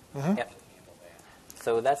 carrier, Yep. to handle that.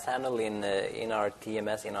 So that's handled in our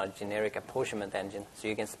TMS, in our generic apportionment engine. So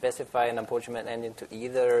you can specify an apportionment engine to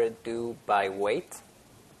either do by weight,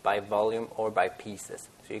 by volume, or by pieces.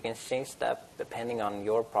 So you can change that depending on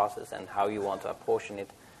your process and how you want to apportion it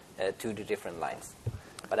to the different lines.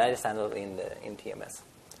 But that is handled in TMS.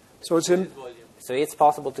 So it's in. So it's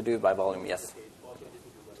possible to do it by volume, yes.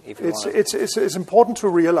 If you want to. It's important to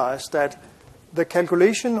realize that the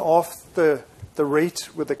calculation of the rate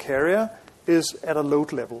with the carrier is at a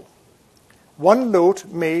load level. One load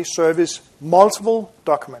may service multiple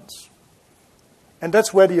documents. And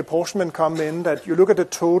that's where the apportionment comes in, that you look at the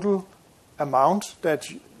total amount that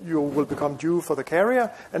you will become due for the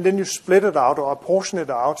carrier, and then you split it out or apportion it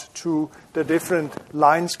out to the different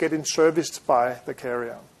lines getting serviced by the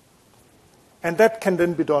carrier. And that can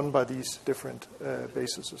then be done by these different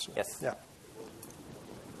bases. Yes. Yeah.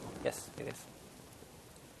 Yes, it is.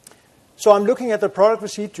 So I'm looking at the product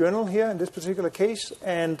receipt journal here in this particular case,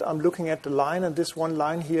 and I'm looking at the line, and this one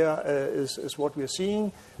line here is what we're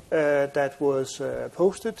seeing that was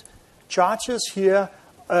posted. Charges here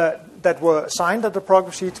that were assigned at the product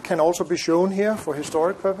receipt can also be shown here for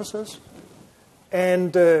historic purposes.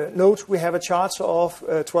 And note we have a charge of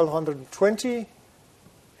 1,220,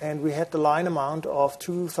 and we had the line amount of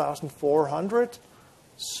 2,400.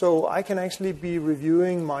 So I can actually be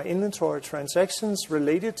reviewing my inventory transactions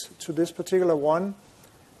related to this particular one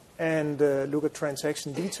and look at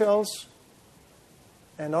transaction details.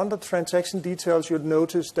 And under transaction details, you'll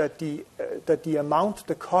notice that the amount,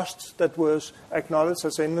 the cost that was acknowledged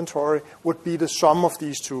as inventory would be the sum of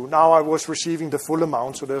these two. Now I was receiving the full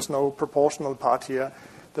amount, so there's no proportional part here.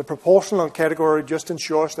 The proportional category just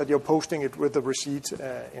ensures that you're posting it with the receipt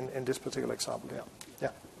in this particular example here.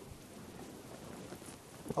 Yeah.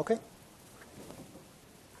 Okay.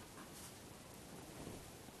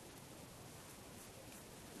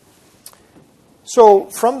 So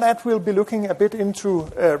from that, we'll be looking a bit into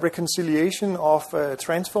reconciliation of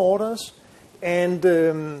transfer orders,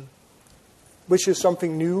 and which is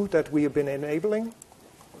something new that we have been enabling.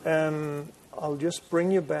 I'll just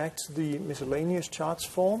bring you back to the miscellaneous charts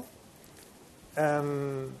form,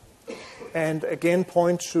 and again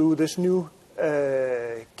point to this new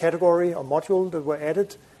category or module that were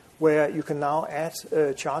added, where you can now add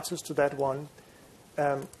charges to that one.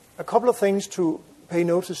 A couple of things to pay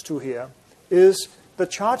notice to here is the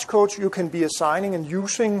charge codes you can be assigning and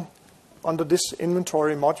using under this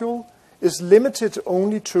inventory module is limited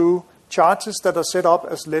only to charges that are set up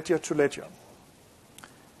as ledger to ledger.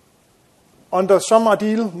 Under some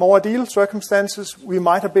more ideal circumstances, we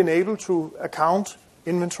might have been able to account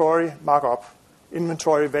inventory markup,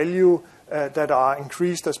 inventory value that are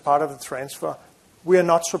increased as part of the transfer. We are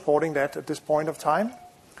not supporting that at this point of time.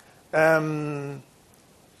 So in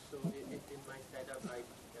my setup,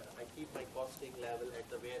 I keep my costing level at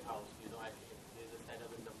the warehouse. There's a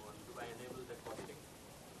setup in the model. Do I enable the costing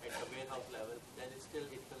at the warehouse level? Then it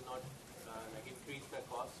will not increase the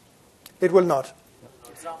cost. It will not.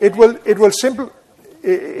 It will simple.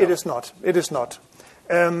 It is not. It is not.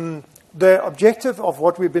 The objective of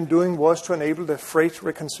what we've been doing was to enable the freight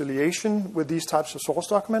reconciliation with these types of source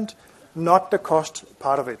document, not the cost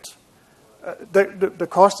part of it. The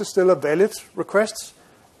cost is still a valid request,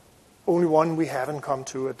 only one we haven't come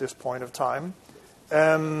to at this point of time.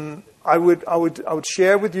 I would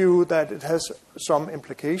share with you that it has some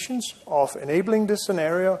implications of enabling this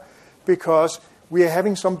scenario, because we are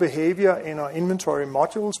having some behavior in our inventory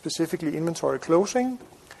module, specifically inventory closing,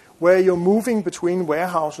 where you're moving between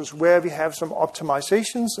warehouses, where we have some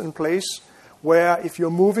optimizations in place, where if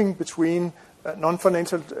you're moving between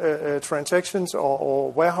non-financial transactions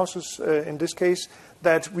or warehouses in this case,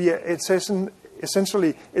 that we are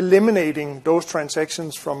essentially eliminating those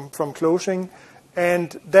transactions from closing,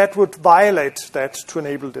 and that would violate that to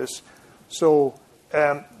enable this. So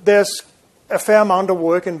there's a fair amount of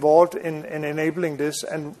work involved in enabling this,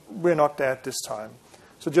 and we're not there at this time.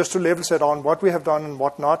 So just to level set on what we have done and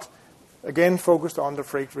what not, again, focused on the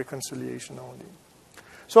freight reconciliation only.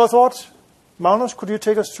 So I thought, Magnus, could you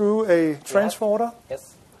take us through a transfer order?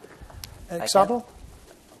 Yes. Example?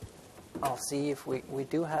 I'll see if we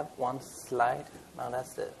do have one slide. Now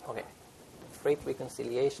that's okay. Freight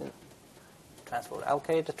reconciliation, transfer order.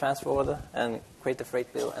 Allocate the transfer order and create the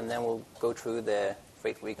freight bill, and then we'll go through the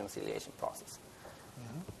freight reconciliation process.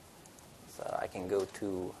 Mm-hmm. So I can go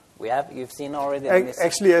to, you've seen already.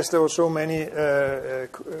 Actually, as there were so many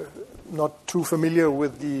not too familiar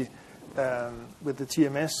with the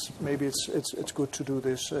TMS, maybe it's good to do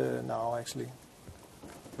this now. Actually,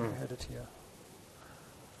 I had it here.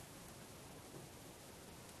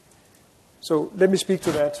 So let me speak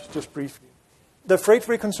to that just briefly. The freight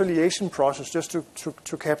reconciliation process, just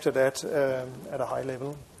to capture that at a high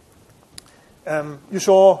level. You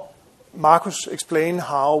saw Marcus explain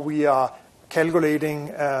how we are calculating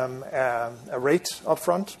a rate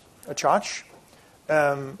upfront, a charge,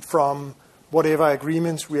 from whatever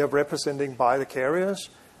agreements we are representing by the carriers,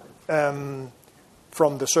 from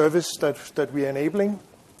the service that we are enabling,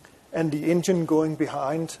 and the engine going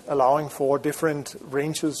behind, allowing for different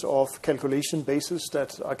ranges of calculation bases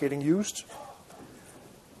that are getting used.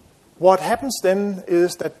 What happens then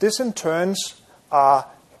is that this in turns are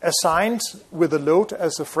assigned with a load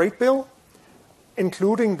as a freight bill,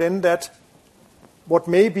 including then that what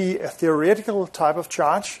may be a theoretical type of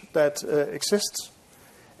charge that exists.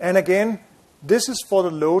 And again, this is for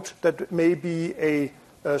the load that may be a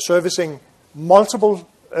servicing multiple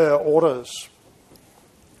orders.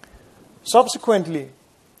 Subsequently,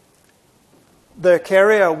 the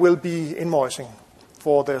carrier will be invoicing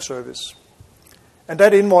for their service. And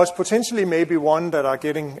that invoice potentially may be one that are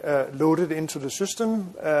getting loaded into the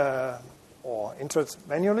system or entered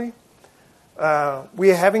manually.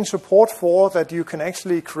 We are having support for that you can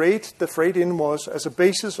actually create the freight invoice as a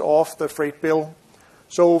basis of the freight bill.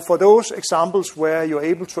 So for those examples where you're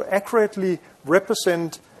able to accurately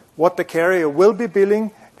represent what the carrier will be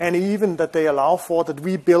billing, and even that they allow for that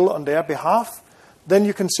we bill on their behalf, then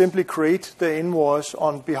you can simply create the invoice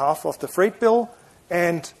on behalf of the freight bill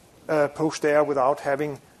and post there without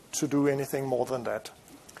having to do anything more than that.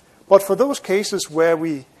 But for those cases where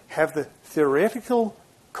we have the theoretical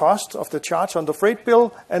cost of the charge on the freight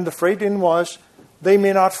bill and the freight invoice, they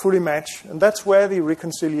may not fully match. And that's where the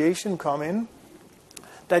reconciliation come in,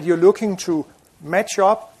 that you're looking to match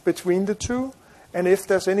up between the two. And if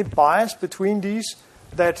there's any bias between these,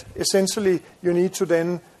 that essentially you need to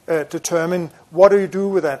then determine what do you do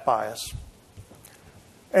with that bias.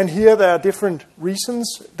 And here there are different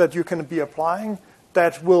reasons that you can be applying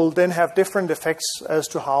that will then have different effects as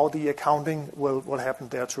to how the accounting will happen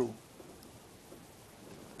there too.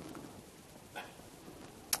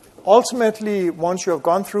 Ultimately, once you have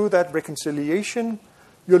gone through that reconciliation,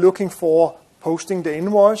 you're looking for posting the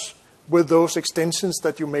invoice with those extensions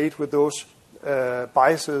that you made with those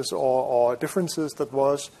biases or differences that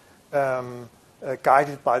was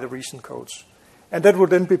guided by the recent codes. And that will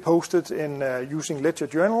then be posted in using ledger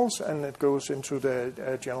journals, and it goes into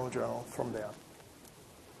the general journal from there.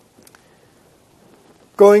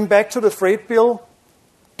 Going back to the freight bill,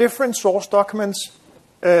 different source documents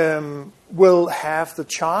will have the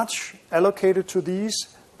charge allocated to these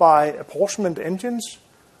by apportionment engines.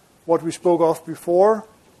 What we spoke of before,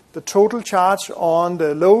 the total charge on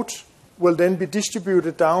the load will then be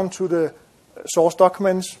distributed down to the source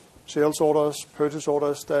documents, sales orders, purchase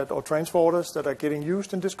orders or transfer orders that are getting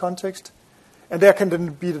used in this context. And there can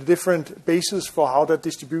then be the different bases for how that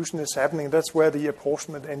distribution is happening. That's where the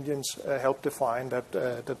apportionment engines help define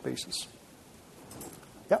that basis.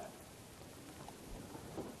 Yeah.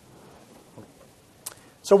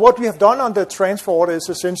 So what we have done on the transfer order is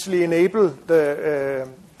essentially enable the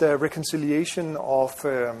reconciliation of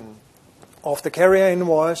the carrier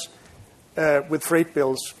invoice with freight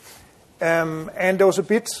bills. And there was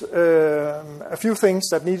a few things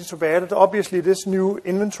that needed to be added. Obviously, this new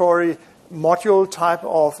inventory module type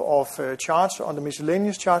of charge on the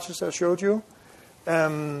miscellaneous charges I showed you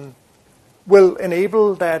will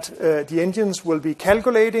enable that the engines will be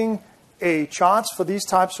calculating a charge for these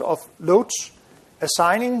types of loads,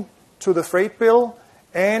 assigning to the freight bill,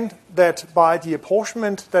 and that by the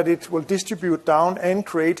apportionment that it will distribute down and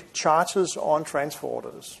create charges on transfer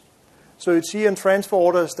orders. So you see in transfer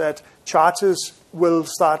orders that charges will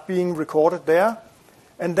start being recorded there,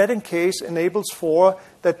 and that in case enables for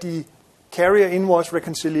that the carrier invoice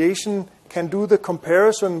reconciliation can do the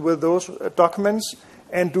comparison with those documents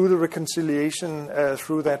and do the reconciliation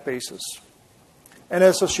through that basis. And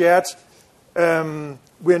as I shared,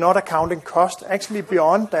 we're not accounting cost. Actually,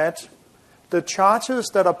 beyond that, the charges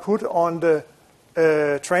that are put on the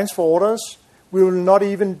transfer orders, we will not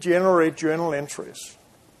even generate journal entries.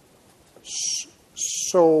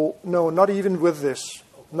 So, no, not even with this.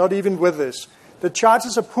 Not even with this. The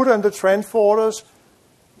charges are put on the transfer orders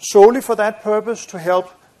solely for that purpose, to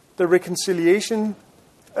help the reconciliation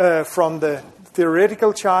from the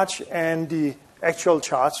theoretical charge and the actual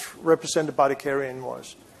charge represented by the carrier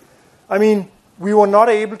invoice. I mean, we were not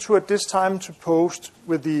able to at this time to post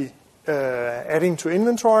with the adding to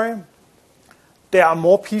inventory. There are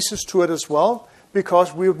more pieces to it as well,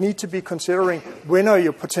 because we would need to be considering when are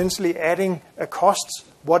you potentially adding a cost,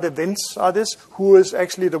 what events are this, who is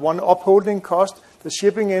actually the one upholding cost, the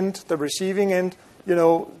shipping end, the receiving end,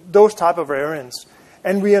 those type of variants.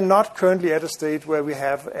 And we are not currently at a state where we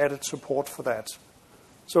have added support for that.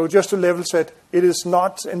 So just to level set, it is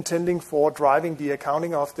not intending for driving the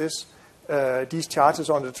accounting of these charges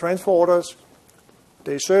on the transfer orders.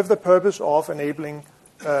 They serve the purpose of enabling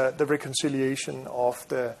the reconciliation of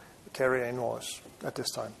the carrier invoice at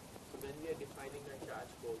this time. So when we are defining the charge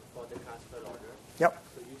code for the transfer order, yep.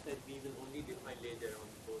 So you said we will only define ledger on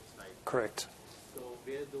both sides. Correct. So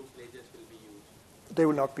where those ledgers will be used? They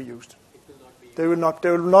will not be used. It will not be used.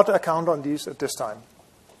 They will not account on these at this time.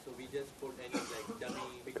 So we just put any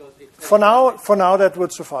dummy, because it's for now that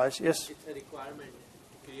would suffice. Yes. It's a requirement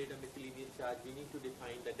to create a miscellaneous charge. We need to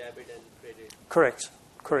define the debit and credit. Correct.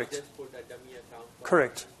 We just put a dummy account.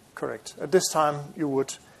 Correct. At this time,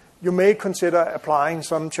 you may consider applying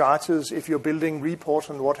some charges if you're building reports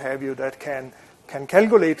and what have you that can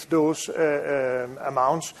calculate those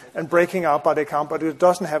amounts and breaking out by the account, but it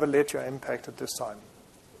doesn't have a ledger impact at this time.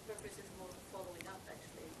 The purpose is more following up,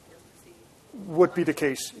 actually, just to see. Would be the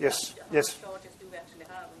case, yes. How Yes. much charges do we actually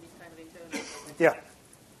have on these kind of internal? Yeah.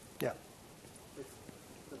 The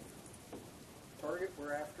target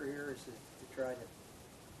we're after here is to try to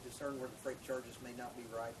discern where the freight charges may not be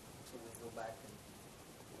right, so we go back and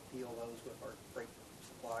appeal those with our freight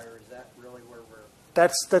supplier. Is that really where we're?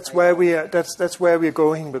 That's where we are. That's where we're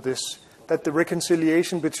going with this. That the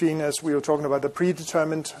reconciliation between, as we were talking about, the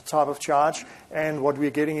predetermined type of charge and what we're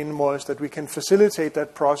getting invoiced, that we can facilitate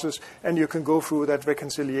that process, and you can go through that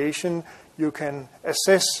reconciliation. You can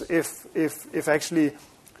assess if actually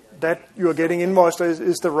that you are getting invoiced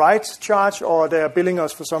is the right charge, or they are billing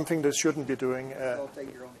us for something they shouldn't be doing.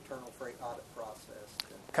 Facilitate your own internal freight audit process.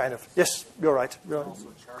 Kind of. Yes, you're right. You're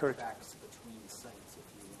Also correct. chargebacks between sites if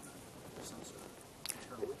you want to do some sort of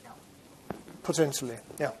internal accounting. Potentially.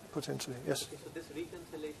 Yeah, potentially. Yes. Okay, so this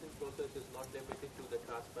reconciliation process is not limited to the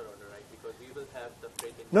transfer order, right? Because we will have the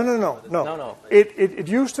freight. No. It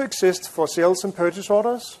used to exist for sales and purchase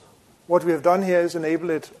orders. What we have done here is enable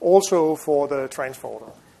it also for the transfer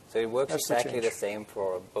order. So it works That's the exactly change. the same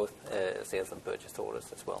for both sales and purchase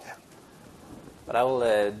orders as well. Yeah. But I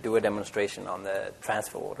will do a demonstration on the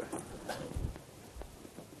transfer order.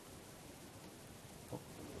 So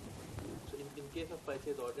in case of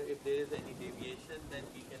purchase order, if there is any deviation, then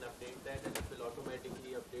we can update that, and it will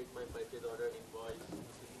automatically update my purchase order invoice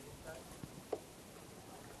miscellaneous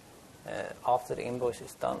type. After the invoice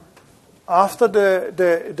is done. After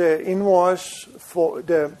the invoice for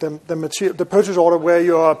the material, the purchase order where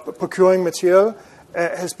you are procuring material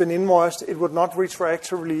has been invoiced, it would not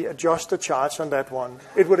retroactively adjust the charge on that one.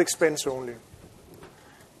 It would expense only.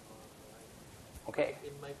 Okay.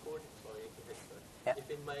 In my code, sorry, Yeah. if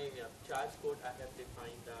in my charge code I have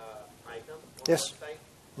defined the item on Yes. one side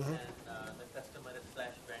and the customer /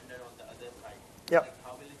 vendor on the other side, Yep. like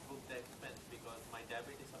how will it book the expense? Because my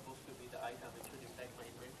debit is supposed to be the item, it should impact my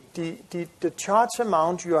inventory. The charge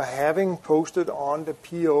amount you are having posted on the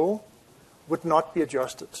PO would not be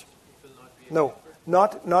adjusted. It will not be No,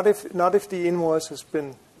 not if the invoice has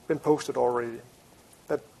been posted already,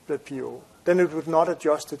 that PO. Then it would not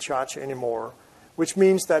adjust the charge anymore, which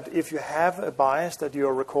means that if you have a bias that you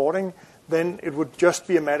are recording, then it would just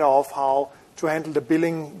be a matter of how to handle the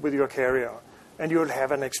billing with your carrier, and you will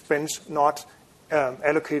have an expense not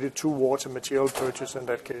allocated towards a material purchase in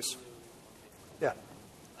that case. Yeah,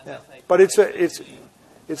 yeah. But it's manually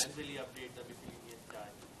update the miscellaneous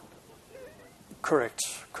charge.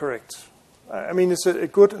 correct. I mean, it's a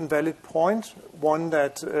good and valid point, one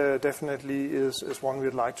that definitely is one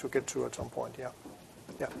we'd like to get to at some point, yeah.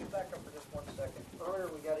 Yeah. Let me back up for just 1 second. Earlier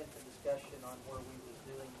we got into discussion on where we was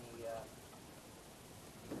doing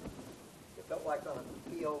it felt like on a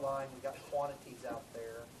PO line we got quantities out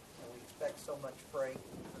there and we expect so much freight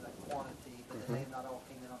for that quantity, but then they not all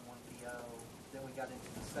came in on one PO. Then we got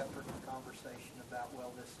into the separate conversation about,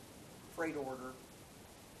 well, this freight order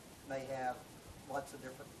may have lots of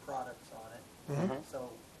different products on it.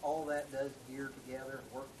 So all that does gear together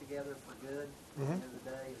and work together for good at the end of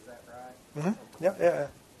the day, is that right? Yeah.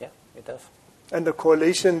 Yeah, it does. And the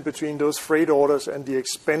correlation between those freight orders and the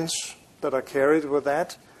expense that are carried with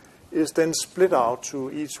that is then split out to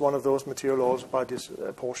each one of those material orders by this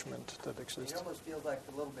apportionment that It exists. almost feels like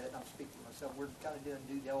a little bit, and I'm speaking for myself, we're kind of doing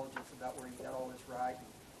due diligence about where you got all this right and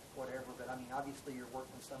whatever, but I mean, obviously you're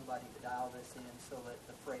working with somebody to dial this in so that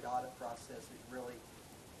the freight audit process is really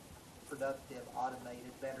productive,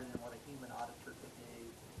 automated, better than what a human auditor could do.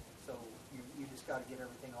 So you just got to get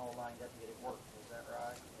everything all lined up and get it working, is that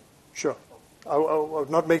right? Sure. I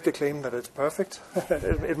would not make the claim that it's perfect.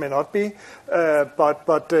 It may not be,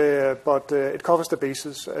 but it covers the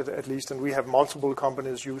basis at least, and we have multiple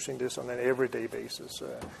companies using this on an everyday basis,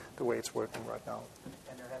 the way it's working right now.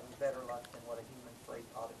 And they're having better luck than what a human freight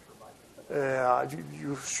auditor might be.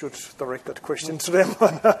 You should direct that question to them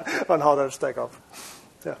on how that stack up.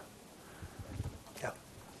 Yeah.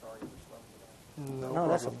 Sorry for slowing you down. No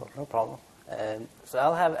That's no problem. So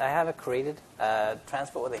I have a created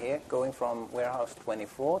transfer order here going from warehouse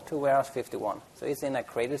 24 to warehouse 51. So it's in a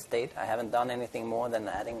created state. I haven't done anything more than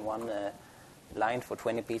adding one line for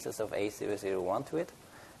 20 pieces of A001 to it.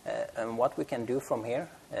 And what we can do from here,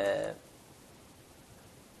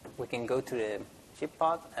 we can go to the ship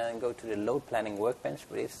pod and go to the load planning workbench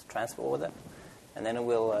for this transfer order. And then it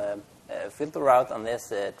will filter out on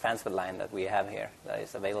this transfer line that we have here that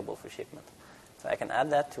is available for shipment. So I can add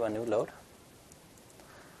that to a new load.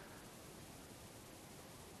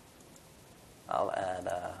 I'll add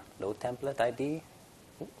a load template ID,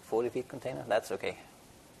 40 feet container. That's okay.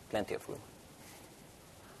 Plenty of room.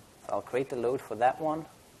 So I'll create the load for that one.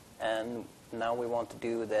 And now we want to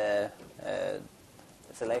do the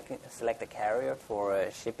select a carrier for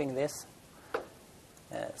shipping this.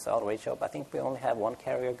 So I'll reach up. I think we only have one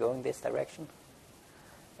carrier going this direction.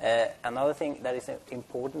 Another thing that is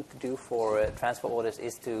important to do for transfer orders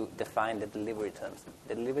is to define the delivery terms.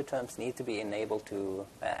 The delivery terms need to be enabled to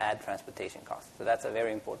add transportation costs. So that's a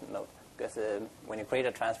very important note, because when you create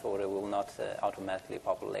a transfer order, it will not automatically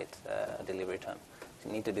populate a delivery term. So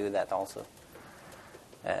you need to do that also.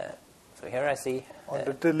 So here I see... On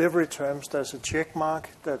the delivery terms, there's a check mark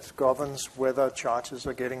that governs whether charges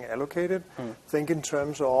are getting allocated. Think in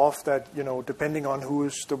terms of that, depending on who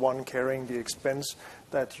is the one carrying the expense,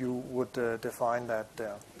 that you would define that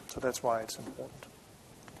there. So that's why it's important.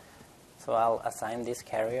 So I'll assign this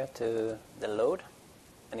carrier to the load,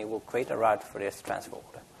 and it will create a route for this transfer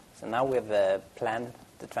order. So now we've planned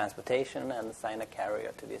the transportation and assigned a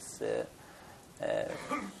carrier to this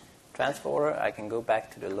transfer order. I can go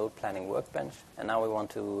back to the load planning workbench, and now we want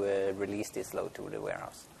to release this load to the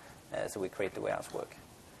warehouse. So we create the warehouse work.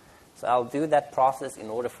 So I'll do that process in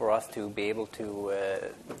order for us to be able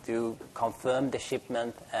to confirm the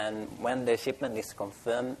shipment, and when the shipment is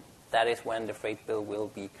confirmed, that is when the freight bill will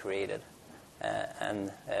be created and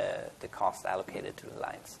the cost allocated to the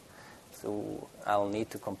lines. So I'll need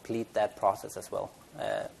to complete that process as well.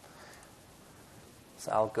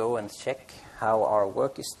 So I'll go and check how our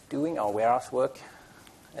work is doing, our warehouse work.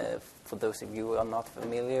 For those of you who are not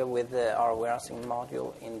familiar with our warehousing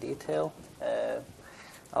module in detail,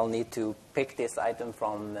 I'll need to pick this item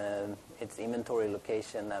from its inventory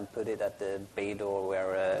location and put it at the bay door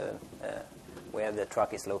where the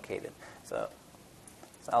truck is located. So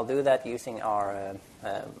I'll do that using our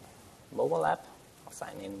mobile app. I'll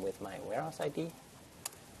sign in with my warehouse ID.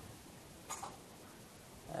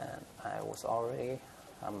 And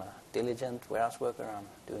I'm a diligent warehouse worker. I'm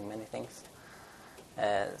doing many things.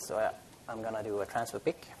 So I'm going to do a transfer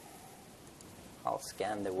pick. I'll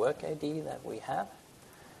scan the work ID that we have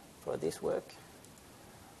for this work.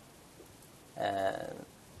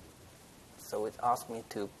 So it asks me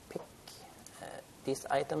to pick these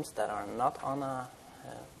items that are not on a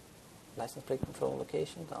license plate control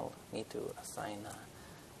location. I'll need to assign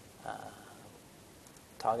a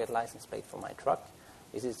target license plate for my truck.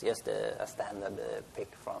 This is just a standard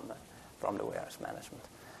pick from the warehouse management.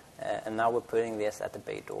 And now we're putting this at the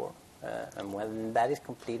bay door. And when that is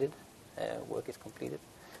completed, work is completed,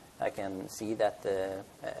 I can see that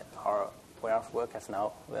our warehouse work has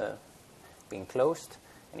now been closed.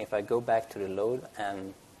 And if I go back to the load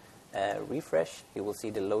and refresh, you will see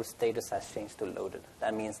the load status has changed to loaded.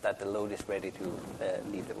 That means that the load is ready to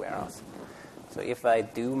leave the warehouse. So if I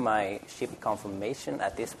do my ship confirmation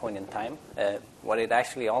at this point in time, what it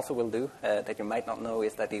actually also will do that you might not know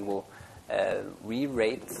is that it will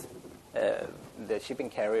re-rate the shipping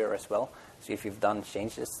carrier as well. So if you've done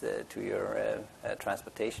changes to your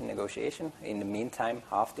transportation negotiation, in the meantime,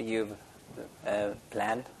 after you've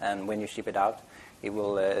planned and when you ship it out, it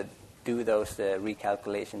will do those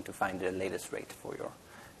recalculation to find the latest rate for your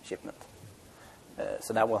shipment.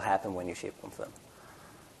 So that will happen when you ship confirm.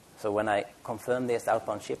 So when I confirm this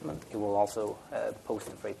outbound shipment, it will also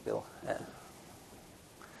post the freight bill.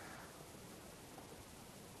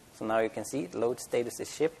 So now you can see load status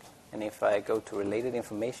is shipped. And if I go to related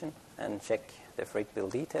information and check the freight bill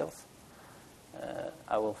details,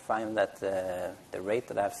 I will find that the rate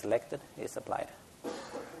that I've selected is applied.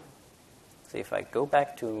 So if I go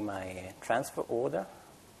back to my transfer order,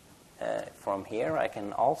 from here I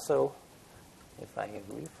can also, if I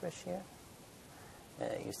refresh here,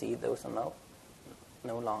 you see those are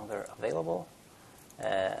no longer available.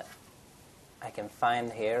 I can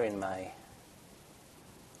find here in my,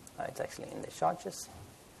 it's actually in the charges.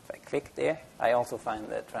 If I click there, I also find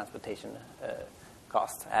the transportation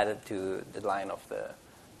cost added to the line of the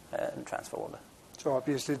transfer order. So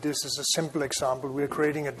obviously this is a simple example. We're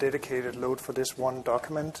creating a dedicated load for this one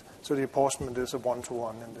document, so the apportionment is a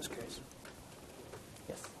one-to-one in this case.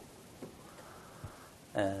 Yes.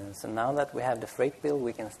 So now that we have the freight bill,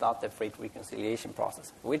 we can start the freight reconciliation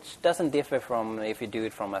process, which doesn't differ from if you do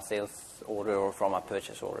it from a sales order or from a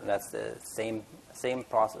purchase order. That's the same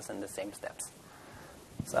process and the same steps.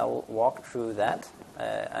 So I will walk through that.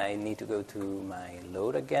 I need to go to my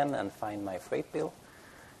load again and find my freight bill.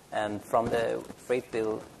 And from the freight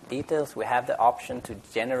bill details, we have the option to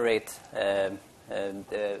generate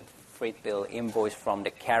the freight bill invoice from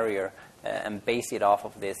the carrier and base it off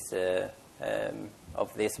of this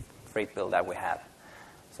freight bill that we have.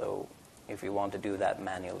 So if you want to do that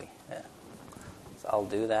manually. So I'll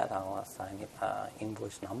do that. I'll assign it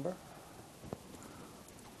invoice number.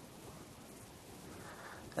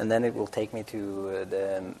 And then it will take me to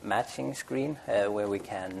the matching screen where we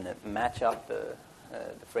can match up the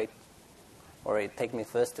freight, or it take me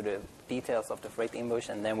first to the details of the freight invoice,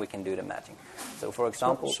 and then we can do the matching. So for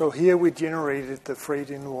example... So here we generated the freight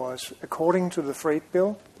invoice according to the freight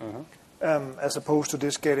bill, as opposed to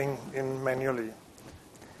this getting in manually.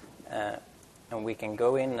 And we can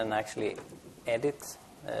go in and actually edit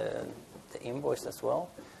the invoice as well.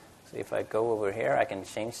 So if I go over here, I can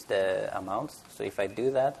change the amounts. So if I do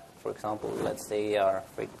that, for example, let's say our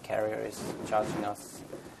freight carrier is charging us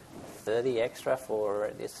 30 extra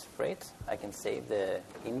for this freight. I can save the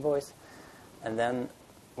invoice. And then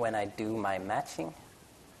when I do my matching,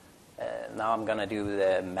 now I'm going to do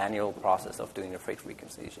the manual process of doing the freight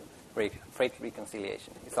reconciliation.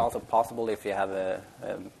 It's also possible if you have a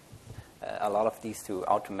lot of these to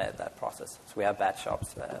automate that process. So we have batch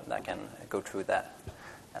shops that can go through that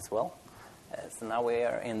as well. So now we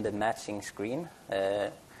are in the matching screen.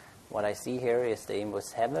 What I see here is the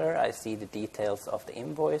invoice header. I see the details of the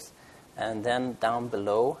invoice. And then down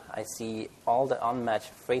below, I see all the unmatched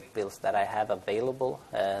freight bills that I have available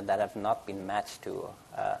that have not been matched to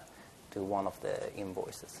one of the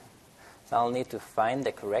invoices. So I'll need to find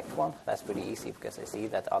the correct one. That's pretty easy because I see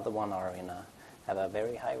that other one have a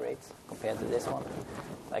very high rate compared to this one.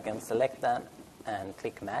 So I can select that and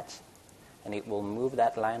click match, and it will move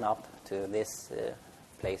that line up to this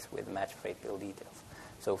place with match freight bill details.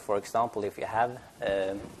 So, for example, if you have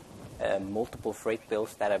multiple freight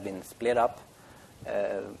bills that have been split up,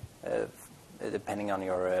 depending on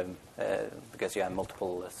your, because you have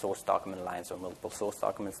multiple source document lines or multiple source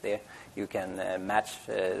documents there, you can match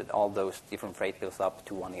all those different freight bills up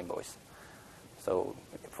to one invoice. So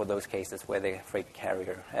for those cases where the freight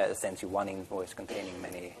carrier sends you one invoice containing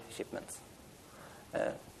many shipments.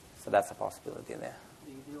 So that's a possibility there.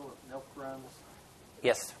 Do you deal with milk runs?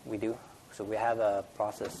 Yes, we do. So we have a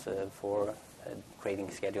process for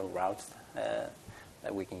creating scheduled routes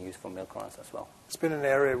that we can use for milk runs as well. It's been an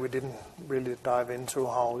area we didn't really dive into,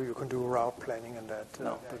 how you can do route planning and that.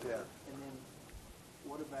 No. But yeah. And then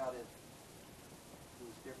what about if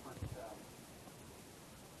there's different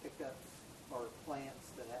pickups or plants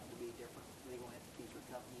that happen to be different legal entities or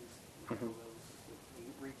companies? Mhm. Those, if you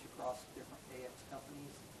reach across different AX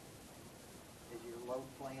companies, is your load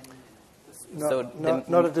planning and No, So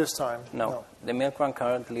not at this time. No, the milk run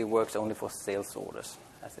currently works only for sales orders,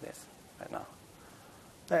 as it is right now.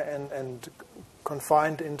 And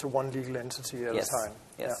confined into one legal entity at Yes. a time.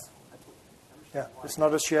 Yes. Yeah, it's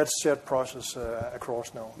not a shared process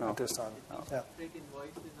across No. at this time. No. Yeah. Freight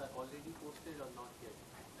invoices are already posted or not yet?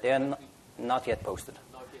 They are not yet posted.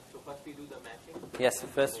 Not yet. So first we do the matching. Yes,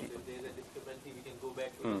 first So if there's a discrepancy, we can go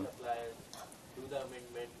back to the suppliers, do the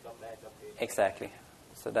amendment, come back, update. Exactly.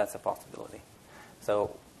 So that's a possibility.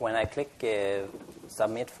 So when I click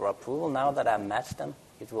submit for approval, now that I've matched them,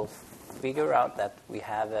 it will figure out that we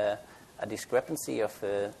have a discrepancy of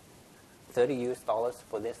 $30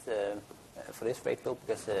 for this freight bill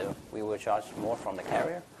because we were charged more from the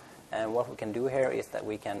carrier. And what we can do here is that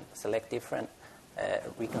we can select different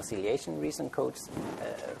reconciliation reason codes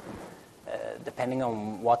depending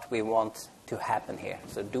on what we want to happen here.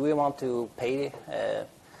 So do we want to pay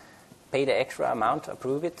the extra amount,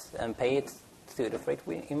 approve it, and pay it to the freight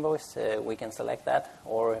invoice? We can select that.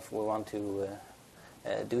 Or if we want to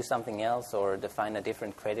do something else or define a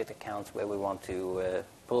different credit account where we want to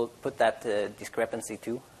put that discrepancy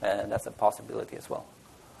to, that's a possibility as well.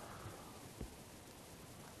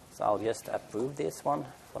 So I'll just approve this one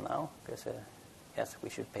for now because, yes, we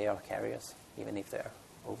should pay our carriers even if they're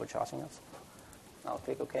overcharging us. I'll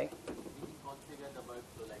click OK. We can configure the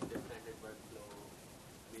workflow like the standard workflow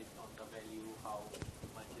based on the value, how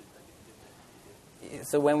much is the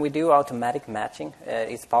discrepancy. So when we do automatic matching,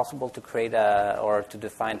 it's possible to create or to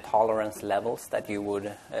define tolerance levels that you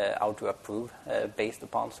would auto-approve based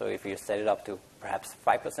upon. So if you set it up to perhaps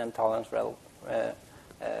 5% tolerance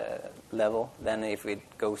level, then if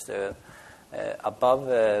it goes above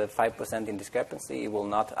 5% in discrepancy, it will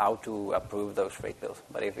not auto-approve those freight bills.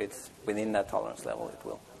 But if it's within that tolerance level, it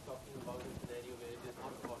will. I'm talking about a scenario where it is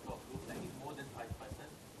not auto-approved, like it's more than 5%.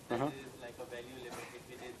 That is like a value limit. If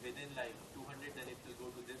it is within like 200, then it will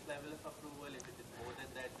go to this level of approval. If it is more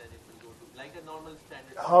than that, then it will go to like a normal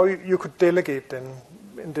standard. How you could delegate then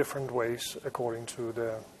in different ways according to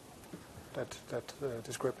that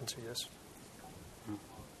discrepancy, yes. So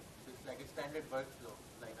it's like a standard workflow,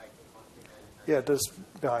 like I can configure it. Yeah, that's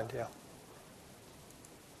behind, yeah.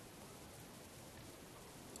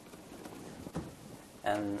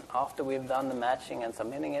 And after we've done the matching and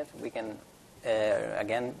submitting it, we can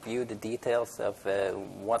again view the details of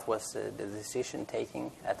what was the decision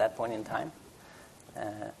taking at that point in time.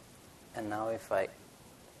 And now if I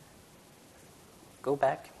go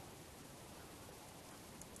back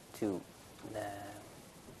to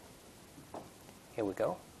here we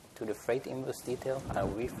go, to the freight invoice detail, I'll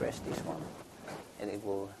refresh this one and it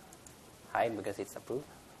will hide because it's approved.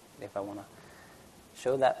 If I want to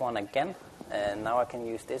show that one again, now I can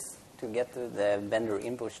use this to get to the vendor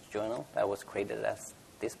invoice journal that was created at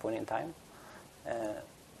this point in time,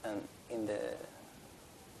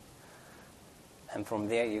 and from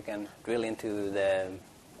there you can drill into the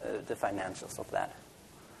financials of that.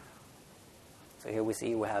 So here we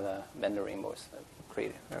see we have a vendor invoice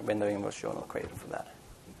created, a vendor invoice journal created for that.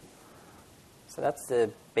 So that's the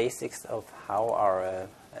basics of how our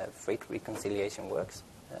freight reconciliation works.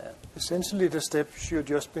 Essentially, the steps you've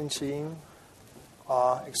just been seeing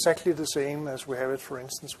are exactly the same as we have it, for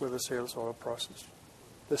instance, with the sales order process.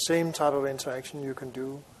 The same type of interaction you can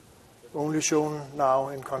do, only shown now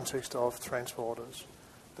in context of transfer orders,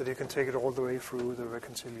 that you can take it all the way through the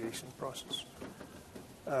reconciliation process.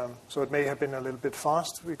 So it may have been a little bit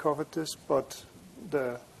fast, we covered this, but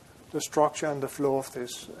the structure and the flow of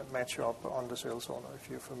this match up on the sales order, if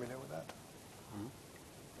you're familiar with that. Mm-hmm.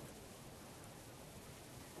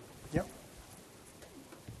 Yep.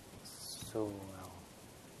 So I'll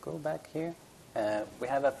go back here. We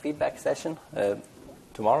have a feedback session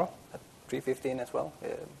tomorrow at 3:15 as well.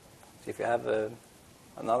 So if you have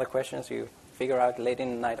another questions you figure out late in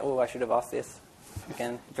the night, oh, I should have asked this, you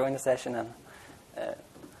can join the session and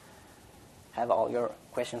have all your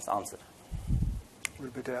questions answered. We'll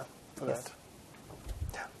be there for Yes. that.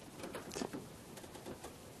 Yeah.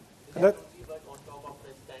 Is And that that- only but on top of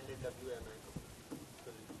the standard WMS?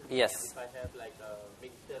 So Yes. If I have like a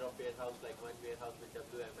mixture of warehouse, like one warehouse with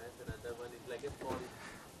WMS, another one is like a small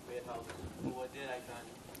warehouse. Over there I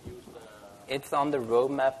can use the... It's on the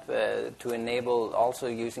roadmap to enable also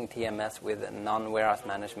using TMS with non-warehouse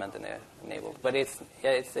management enabled. But it's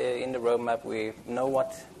in the roadmap. We know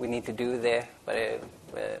what we need to do there, but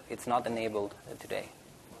it's not enabled today.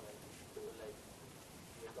 So like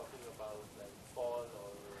we're talking about like fall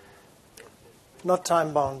or... Not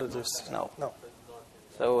time bound at this. No. No.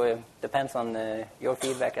 So it depends on your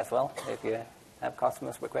feedback as well. If you have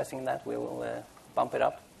customers requesting that, we will bump it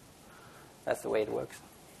up. That's the way it works.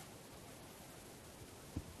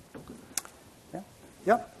 Yeah.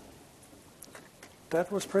 Yeah.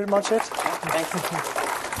 That was pretty much it. Thanks.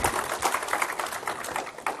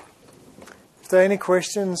 If there are any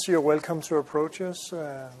questions, you're welcome to approach us.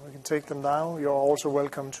 We can take them now. You're also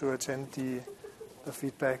welcome to attend the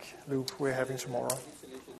feedback loop we're having tomorrow.